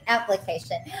Keri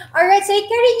application. Alright, so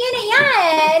i-Keri nyo na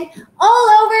yan. All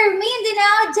over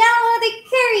Mindanao, download the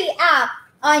Keri app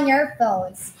on your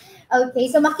phones.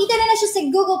 Okay, so makita na siya sa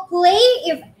Google Play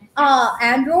if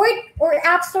Android or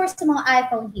App Store sa mga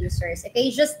iPhone users.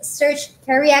 Okay, just search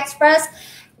Keri Express.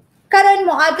 Karon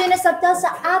mo ato na sabta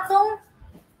sa atong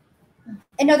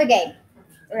another game,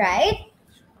 right?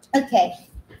 Okay,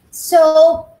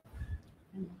 so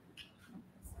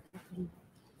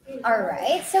all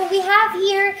right, so we have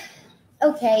here.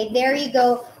 Okay, there you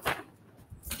go.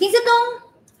 Kinsa tong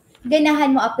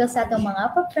ganahan mo apil sa atong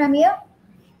mga pa-premyo?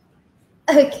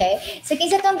 Okay. So,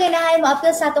 kaysa itong ganahan mo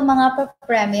apil sa itong mga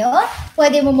premyo,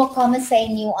 pwede mo comment sa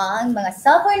inyo ang mga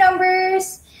cellphone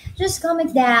numbers. Just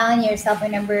comment down your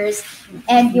cellphone numbers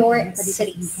and your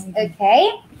cities.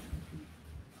 Okay?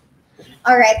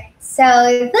 Alright. So,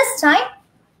 this time,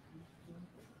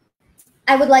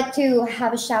 I would like to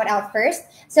have a shout out first.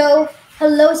 So,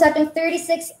 hello sa itong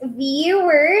 36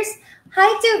 viewers.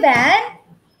 Hi to Van.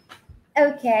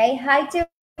 Okay. Hi to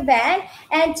Van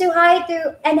and hi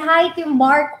to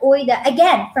Mark Oida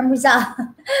again from Rizal.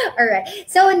 All right.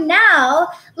 So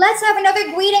now let's have another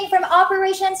greeting from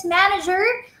Operations Manager.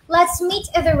 Let's meet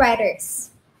the riders.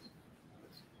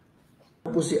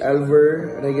 Ako po si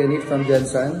Alver Reganit from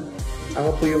Jansan.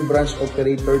 Ako po yung branch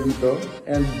operator dito,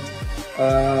 and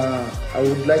I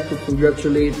would like to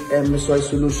congratulate MSY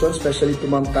Solution, especially to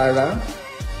Ma'am Tara,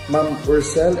 Ma'am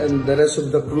Ursel, and the rest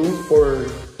of the crew for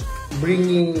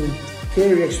bringing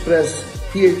Keri Express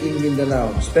here in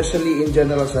Mindanao, especially in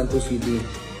General Santos City.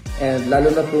 And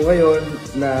lalo na po ngayon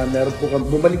na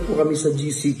bumalik po kami sa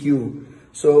GCQ.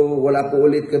 So wala po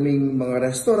ulit kaming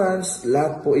mga restaurants,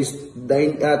 lahat po is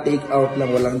take out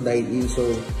lang, walang dine-in. So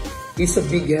it's a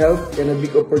big help and a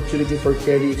big opportunity for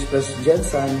Keri Express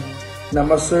Jensen na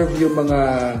ma-serve yung mga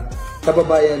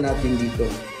kababayan natin dito.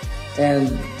 And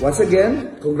once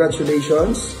again,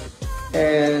 congratulations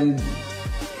and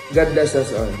God bless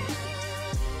us all.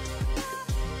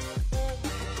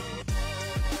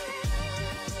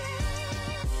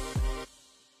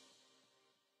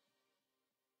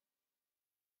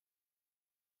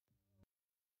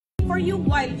 For you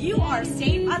while you are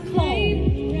safe at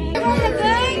home. Come on,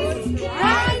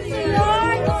 guys!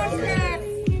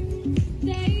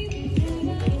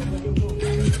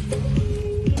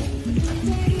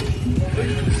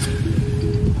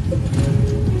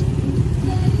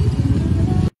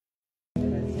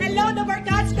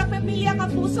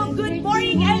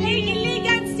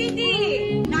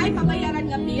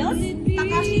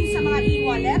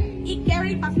 wallet,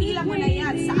 i-carry papila mo na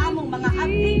yan sa among mga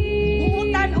update,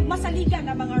 buutan o masaligan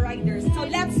ng mga riders. So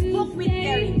let's book with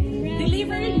Keri.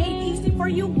 Delivery made easy for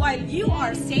you while you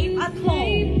are safe at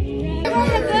home.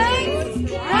 Guys,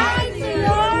 ride to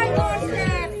your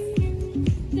doorstep.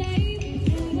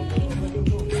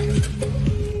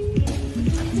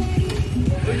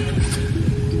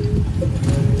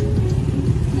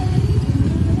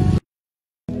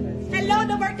 Hello,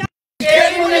 Nabarka.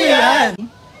 I-carry mo na yan!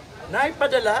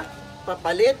 Naipadala,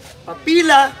 papalit,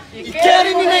 papila,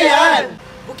 i-carry mo na yan!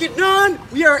 Bukidnon,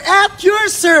 we are at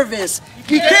your service!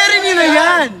 I-carry mo na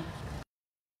yan!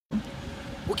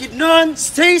 Bukidnon,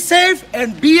 stay safe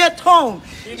and be at home!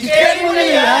 I-carry mo na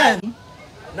yan!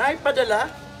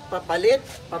 Naipadala, papalit,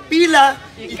 papila,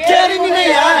 i-carry mo na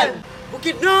yan!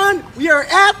 Bukidnon, we are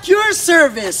at your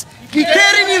service!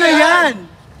 I-carry mo na yan!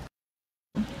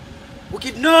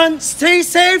 Bukidnon, stay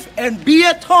safe and be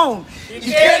at home.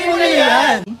 I-carry mo na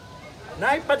yan.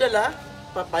 Naipadala,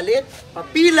 papalit,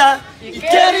 papila,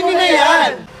 i-carry mo na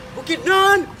yan.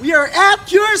 Bukidnon, we are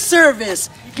at your service.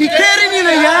 I-carry mo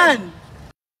na yan.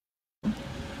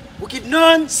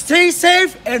 Bukidnon, stay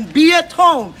safe and be at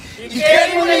home.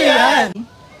 I-carry mo na yan.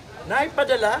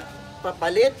 Naipadala,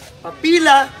 papalit,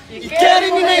 papila, i-carry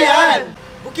mo na yan.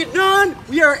 Bukidnon,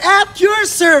 we are at your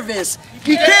service.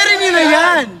 I-carry mo na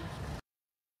yan.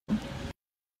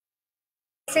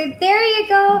 So there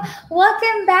you go.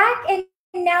 Welcome back. And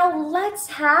now let's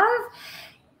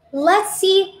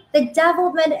see the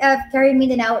development of Keri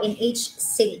Mindanao in each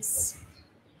cities.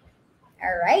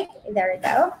 All right, there we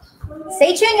go.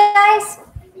 Stay tuned, guys.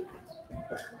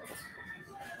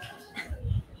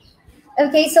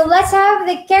 Okay, so let's have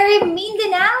the Keri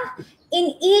Mindanao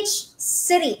in each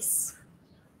cities.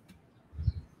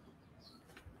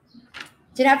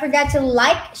 Do not forget to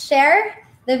like, share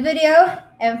the video,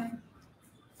 and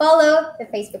follow the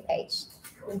Facebook page.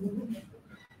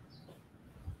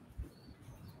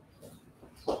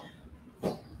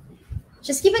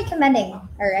 Just keep on commenting,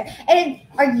 all right?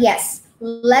 Or yes,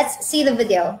 let's see the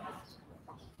video.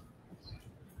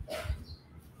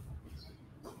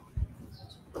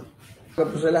 Po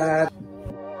sa lahat.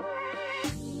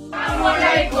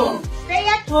 Assalamualaikum. Stay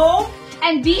at home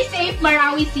And be safe,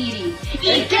 Marawi City.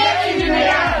 I-carry nyo na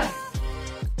yan!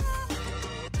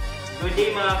 Good day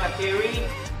mga ka-Keri.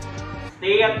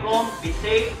 Stay at home, be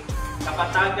safe.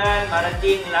 Kapatagan,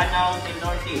 Marating, Lanao, del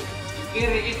Norte.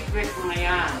 Keri Express mo na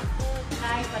yan.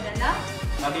 Ay, padala.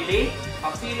 Mabili,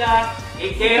 papila,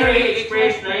 Keri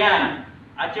Express na yan.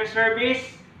 At your service,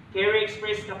 Keri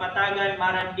Express, Kapatagan,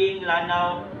 Marating,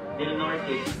 Lanao, del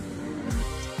Norte.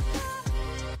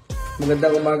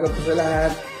 Magandang umaga po sa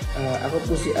lahat. Ako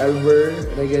po si Alver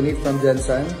Reganit from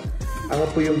Jansan. Ako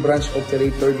po yung branch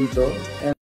operator dito.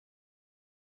 And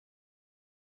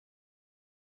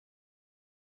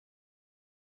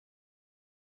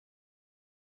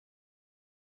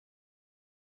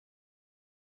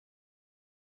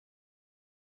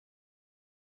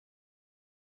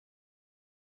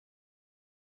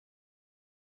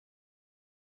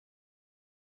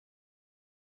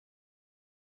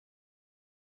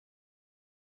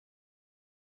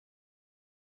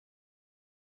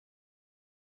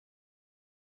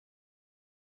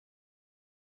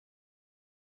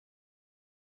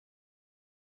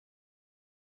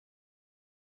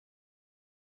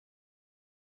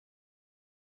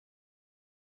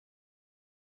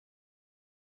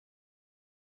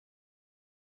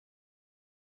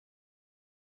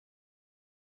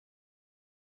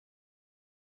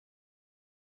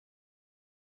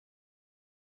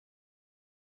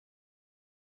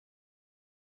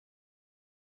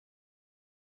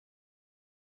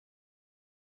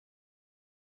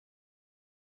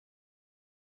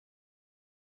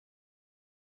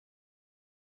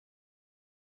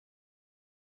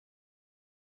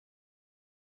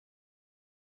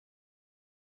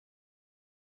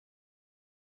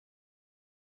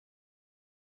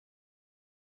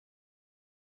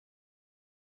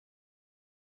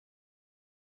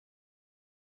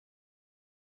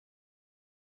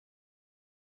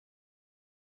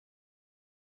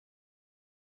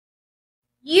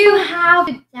you have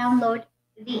to download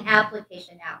the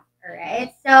application now. All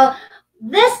right. So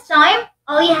this time,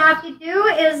 all you have to do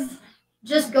is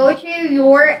just go to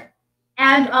your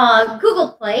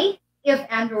Google Play if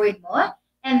Android mo,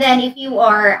 and then if you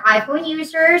are iPhone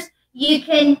users, you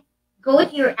can go to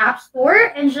your App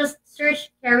Store and just search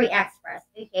Keri Express.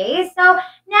 Okay. So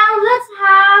now let's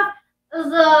have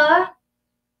the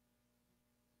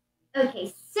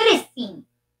city scene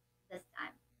this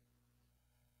time.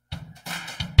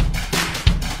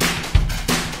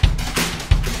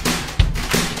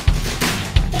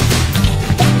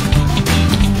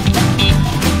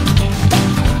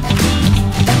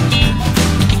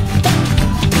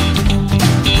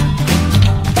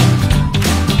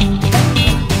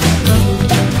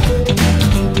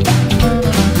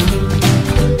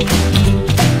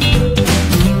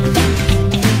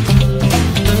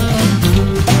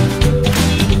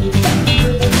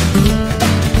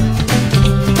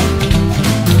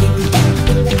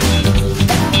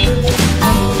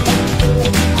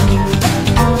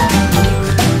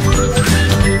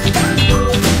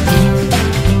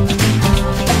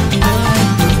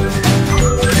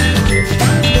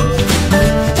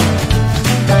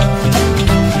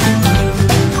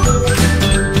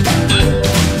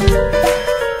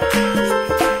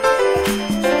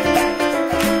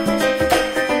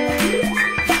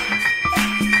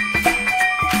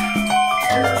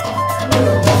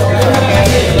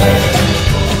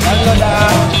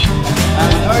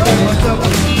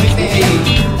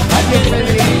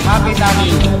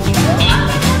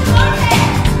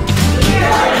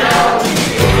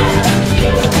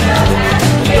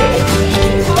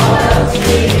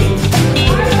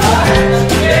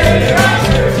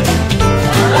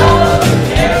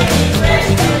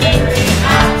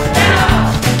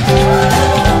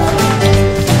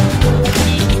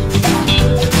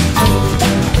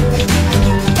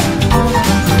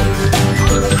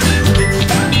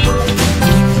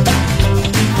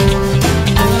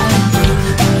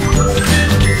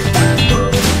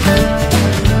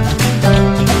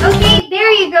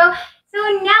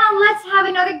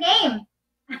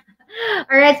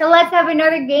 All right, so let's have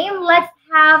another game. Let's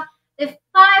have the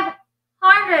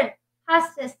 500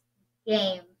 pesos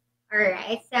game. All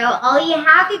right, so all you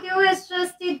have to do is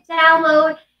just to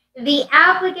download the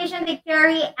application, the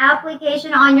Keri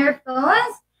application on your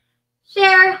phones.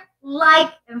 Share,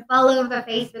 like, and follow the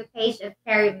Facebook page of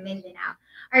Keri Mindanao.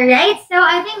 All right, so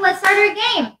I think let's start our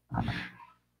game.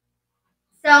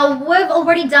 So we've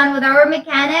already done with our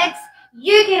mechanics.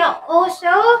 You can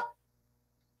also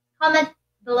comment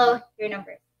below your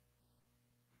numbers.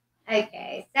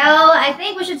 Okay, so I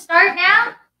think we should start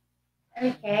now.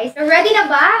 Okay, so ready na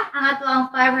ba ang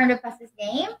atong 500 pesos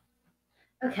game?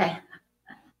 Okay.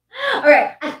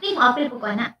 Alright, I think mapil po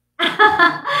ko na.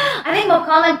 I think mo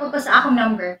comment po ko sa akong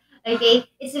number. Okay,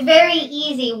 it's very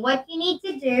easy. What you need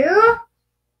to do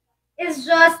is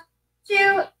just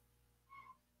to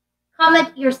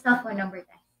comment your cell phone number.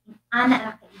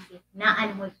 Ana ka-easy.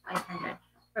 Naan mo 500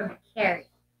 from Keri.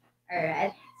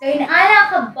 Alright, so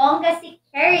inaana ka bongga si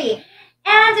Keri.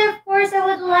 And of course, I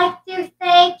would like to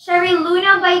thank Cherry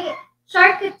Luna by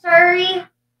Charcuterie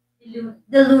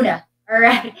de Luna.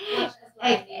 Alright.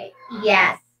 Okay.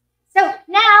 Yes. So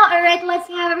now, alright,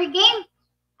 let's have our game.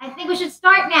 I think we should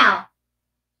start now.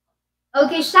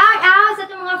 Okay, shout out sa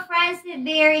itong mga friends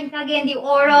there in Cagayan de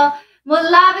Oro.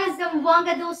 Mula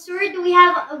Zamboanga del Sur. Do we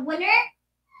have a winner?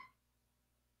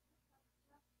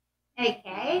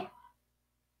 Okay.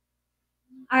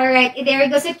 Alright, there we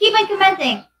go. So keep on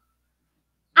commenting.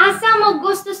 Asa mo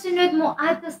gusto sunod mo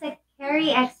ato sa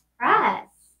Keri Express?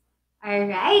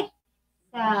 Alright.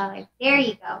 So there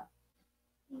you go.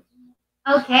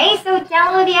 Okay, so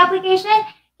download the application.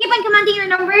 Keep on commenting your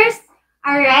numbers.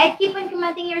 Alright, keep on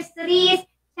commenting your cities.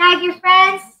 Tag your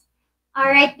friends.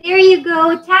 Alright, there you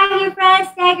go. Tag your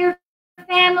friends, tag your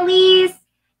families.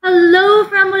 Hello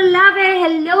from Mulave.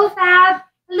 Hello, Fab.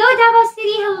 Hello, Davao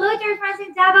City. Hello to our friends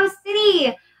in Davao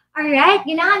City. Alright,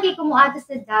 ginahan ko mo ato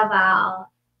sa Davao.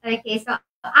 Okay, so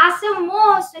asa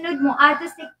mo, sunod mo ato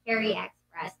sa Keri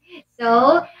Express.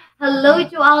 So, hello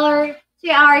to our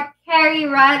Keri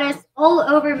riders all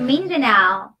over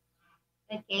Mindanao.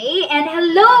 Okay, and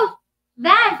hello,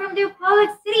 Van from the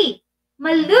Republic City.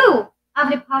 Malu of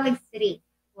the Republic City.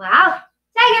 Wow,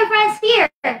 tag your friends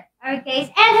here. Okay,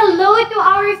 and hello to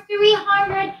our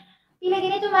 300, pila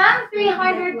ganito ma'am?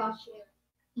 300 plus shares.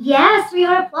 Yes,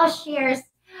 300 plus shares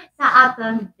sa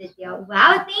atong video.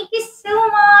 Wow, thank you so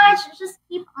much. Just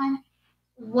keep on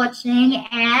watching,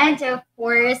 and of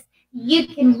course, you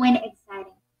can win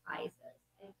exciting prizes.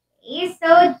 Okay, so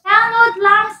download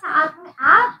lang sa atong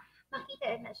app.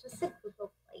 Makita na siya sa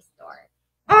Google Play Store.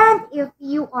 And if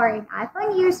you are an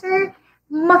iPhone user,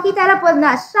 makita na po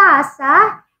na siya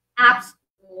sa App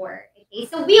Store. Okay,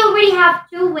 so we already have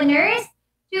two winners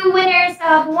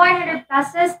of 100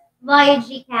 pesos via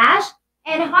GCash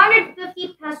and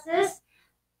 150 pesos.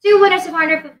 Two winners of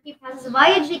 150 pesos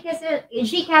via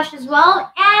GCash as well,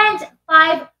 and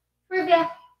 5 trivia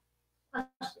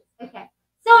questions. Okay,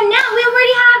 so now we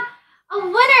already have a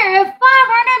winner of 500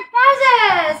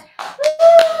 pesos.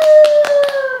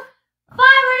 Woo! 500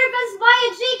 pesos via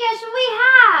GCash. We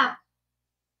have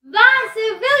Van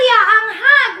Sevilla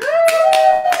Anghag.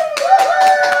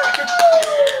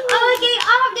 Okay,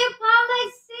 of the Republic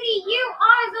City, you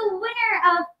are the winner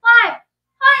of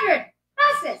 500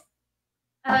 pesos.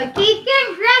 Okay,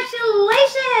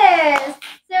 congratulations!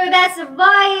 So that's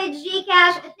via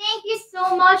GCash. Thank you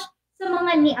so much sa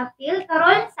mga ni-appeal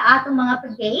karon sa atong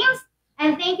mga games,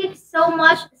 and thank you so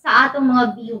much sa atong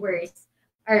mga viewers.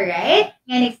 Alright,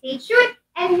 and stay tuned.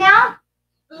 And now,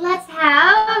 let's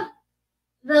have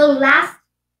the last,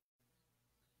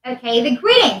 okay, the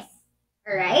greetings.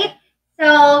 Alright,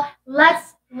 so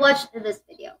let's watch this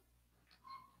video.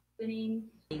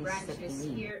 Opening things that we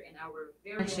need.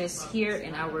 Branches here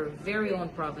in our very own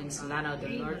province, Lanao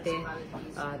del Norte,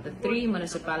 the 3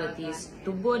 municipalities,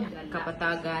 Tubod,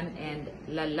 Kapatagan, and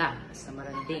Lala sa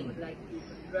Maranding.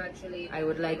 I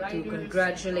would like to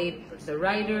congratulate the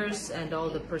riders and all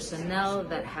the personnel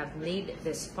that have made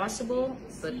this possible,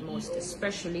 but most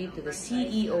especially to the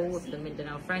CEO of the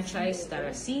Mindanao franchise,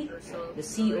 Tara C, the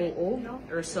COO,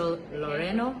 Ursel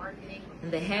Loreno,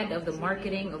 and the head of the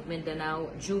marketing of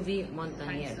Mindanao, Juvie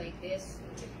Montanier.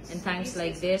 In times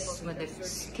like this, when the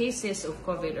cases of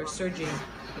COVID are surging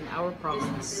in our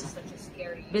province,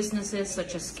 businesses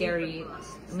such as Keri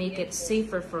make it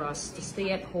safer for us to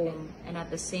stay at home and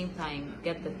at the same time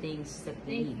get the things that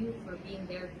we need.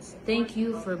 Thank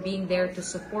you for being there to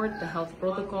support the health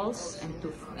protocols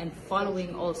and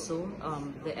following also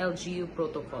the LGU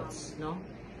protocols. No,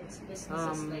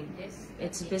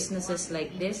 it's businesses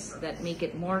like this that make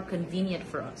it more convenient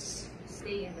for us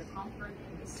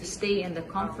to stay in the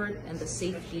comfort and the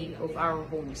safety of our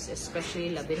homes,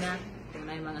 especially labi na kung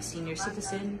may mga senior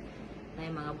citizen, may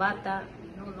mga bata.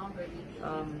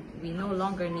 We no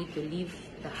longer need to leave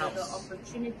the house.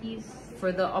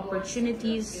 For the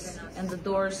opportunities and the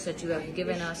doors that you have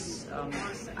given us,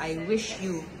 I wish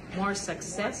you more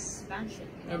success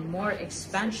and more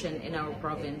expansion in our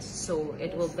province, so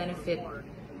it will benefit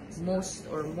most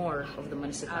or more of the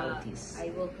municipalities. I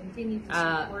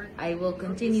will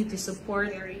continue to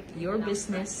support your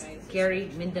business,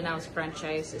 Keri Mindanao's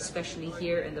franchise, especially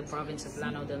here in the province of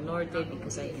Lanao del Norte,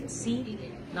 because I can see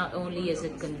not only is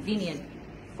it convenient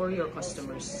for your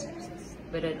customers,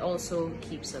 but it also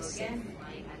keeps us safe.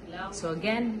 So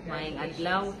again, maayong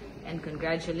adlaw and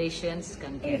congratulations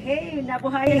kang Keri.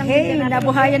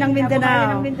 Nabuhayan ng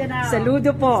Mindanao.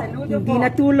 Saludo po. Hindi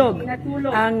natulog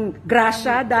ang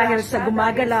grasya dahil sa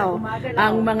gumagalaw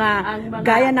ang mga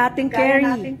gaya nating Keri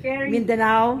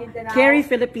Mindanao, Keri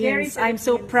Philippines. I'm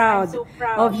so proud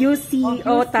of you,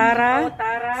 CEO Tara,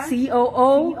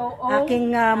 COO,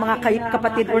 aking mga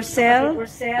kapatid Ursel,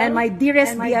 and my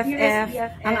dearest BFF,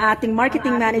 ang ating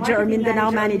marketing manager or Mindanao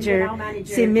manager,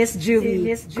 si Miss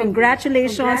Juvie.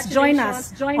 Congratulations. Join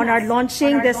us on our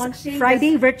launching this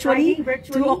Friday virtually,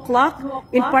 2 o'clock,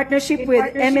 in partnership with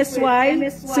MSY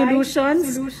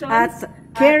Solutions at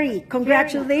Keri.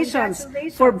 Congratulations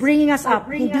for bringing us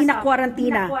up. Hindi na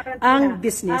kwarantina ang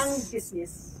business.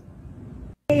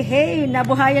 Hey,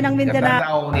 nabuhayan ng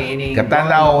Mindanao.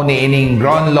 Katanaw ni ining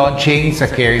drone launching sa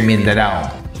Keri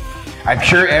Mindanao. I'm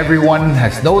sure everyone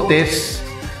has noticed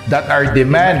that our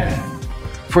demand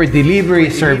for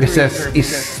delivery services is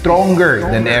stronger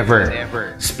than ever,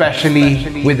 especially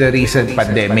with the recent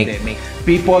pandemic.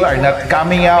 People are not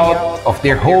coming out of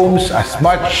their homes as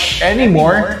much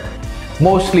anymore,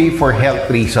 mostly for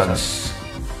health reasons.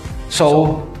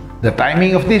 So, the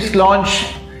timing of this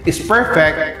launch is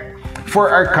perfect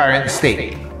for our current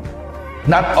state.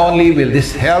 Not only will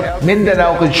this help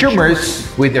Mindanao consumers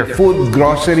with their food,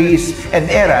 groceries, and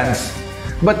errands,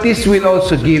 but this will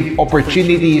also give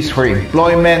opportunities for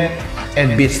employment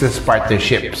and business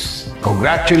partnerships.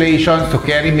 Congratulations to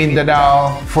Keri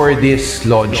Mindanao for this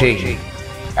launching.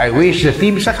 I wish the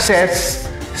team success,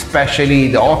 especially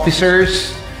the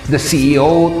officers, the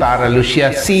CEO, Tara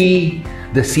Lucia C.,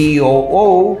 the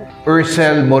COO,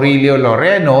 Ursel Murillo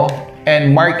Loreno,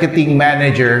 and Marketing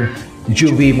Manager,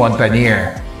 Juvie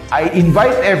Montanier. I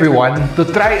invite everyone to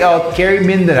try out Keri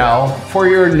Mindanao for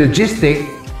your logistic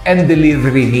and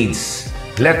delivery needs.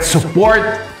 Let's support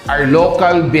our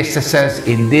local businesses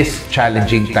in these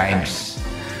challenging times.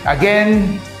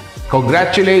 Again,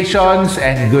 congratulations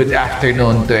and good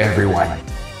afternoon to everyone.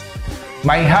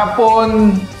 May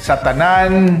hapon sa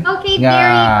tanan. Okay, there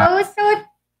you go. So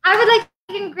I would like to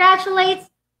congratulate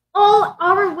all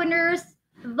our winners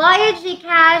via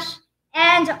GCash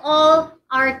and all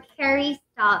our Keri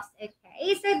staffs.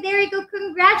 Okay, so there you go.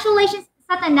 Congratulations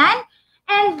sa tanan.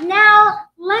 And now,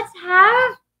 let's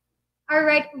have our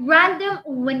random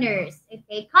winners,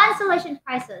 okay? Consolation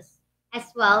prizes as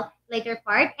well, later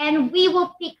part. And we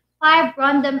will pick 5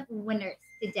 random winners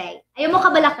today. Ayaw mo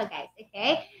kabala ka, guys,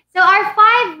 okay? So our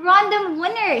 5 random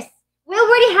winners, we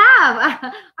already have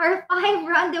our 5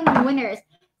 random winners.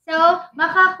 So,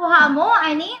 makakuha mo,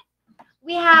 ani?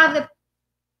 We have the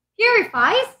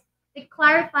Purifies, the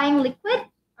clarifying liquid.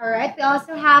 All right, we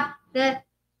also have the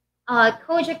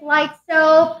Kojic Light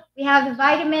Soap, we have the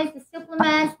vitamins, the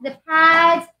supplements, the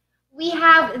pads, we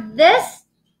have this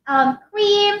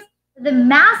creams, the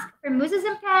mask for mousses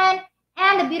and pen,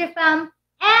 and the beauty foam,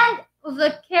 and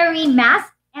the Keri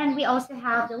mask, and we also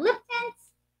have the lip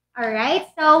tints. All right,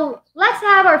 so let's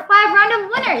have our 5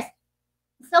 random winners.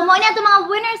 So, mo na itong mga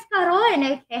winners karon,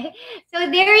 okay?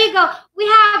 So, there you go. We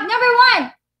have number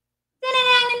 1,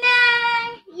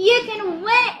 You can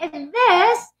win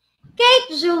this Cake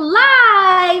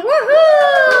July!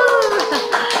 Woohoo!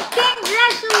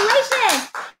 Congratulations!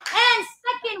 And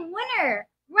second winner,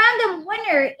 random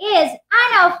winner is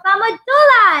Ana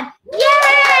Famadulan!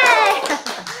 Yay!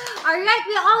 Alright,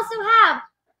 we also have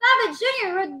Fama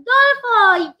Jr.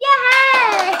 Rodolfo!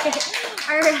 Yay!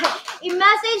 Alright,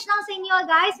 i-message lang sa inyo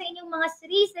guys sa inyong mga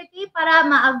series, okay, para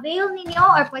ma-avail ninyo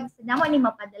or pwede sa damo ni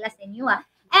mapadala sa inyo.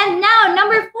 And now,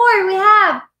 number 4, we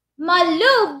have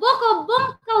Malu Boko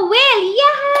Bongkawil.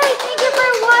 Yay! Thank you for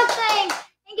watching.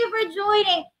 Thank you for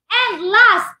joining. And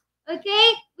last,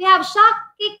 okay, we have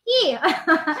Shakiki.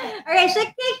 Alright,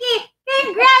 Shakiki,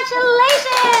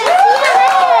 congratulations!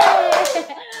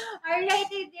 Yay! Alright,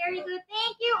 very good.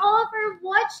 Thank you all for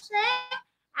watching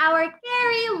our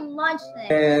Keri launch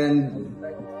day. And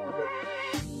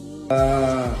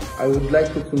I would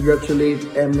like to congratulate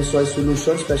MSY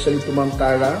Solutions, especially to Ma'am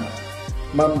Tara,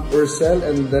 Ma'am Ursel,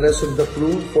 and the rest of the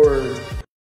crew for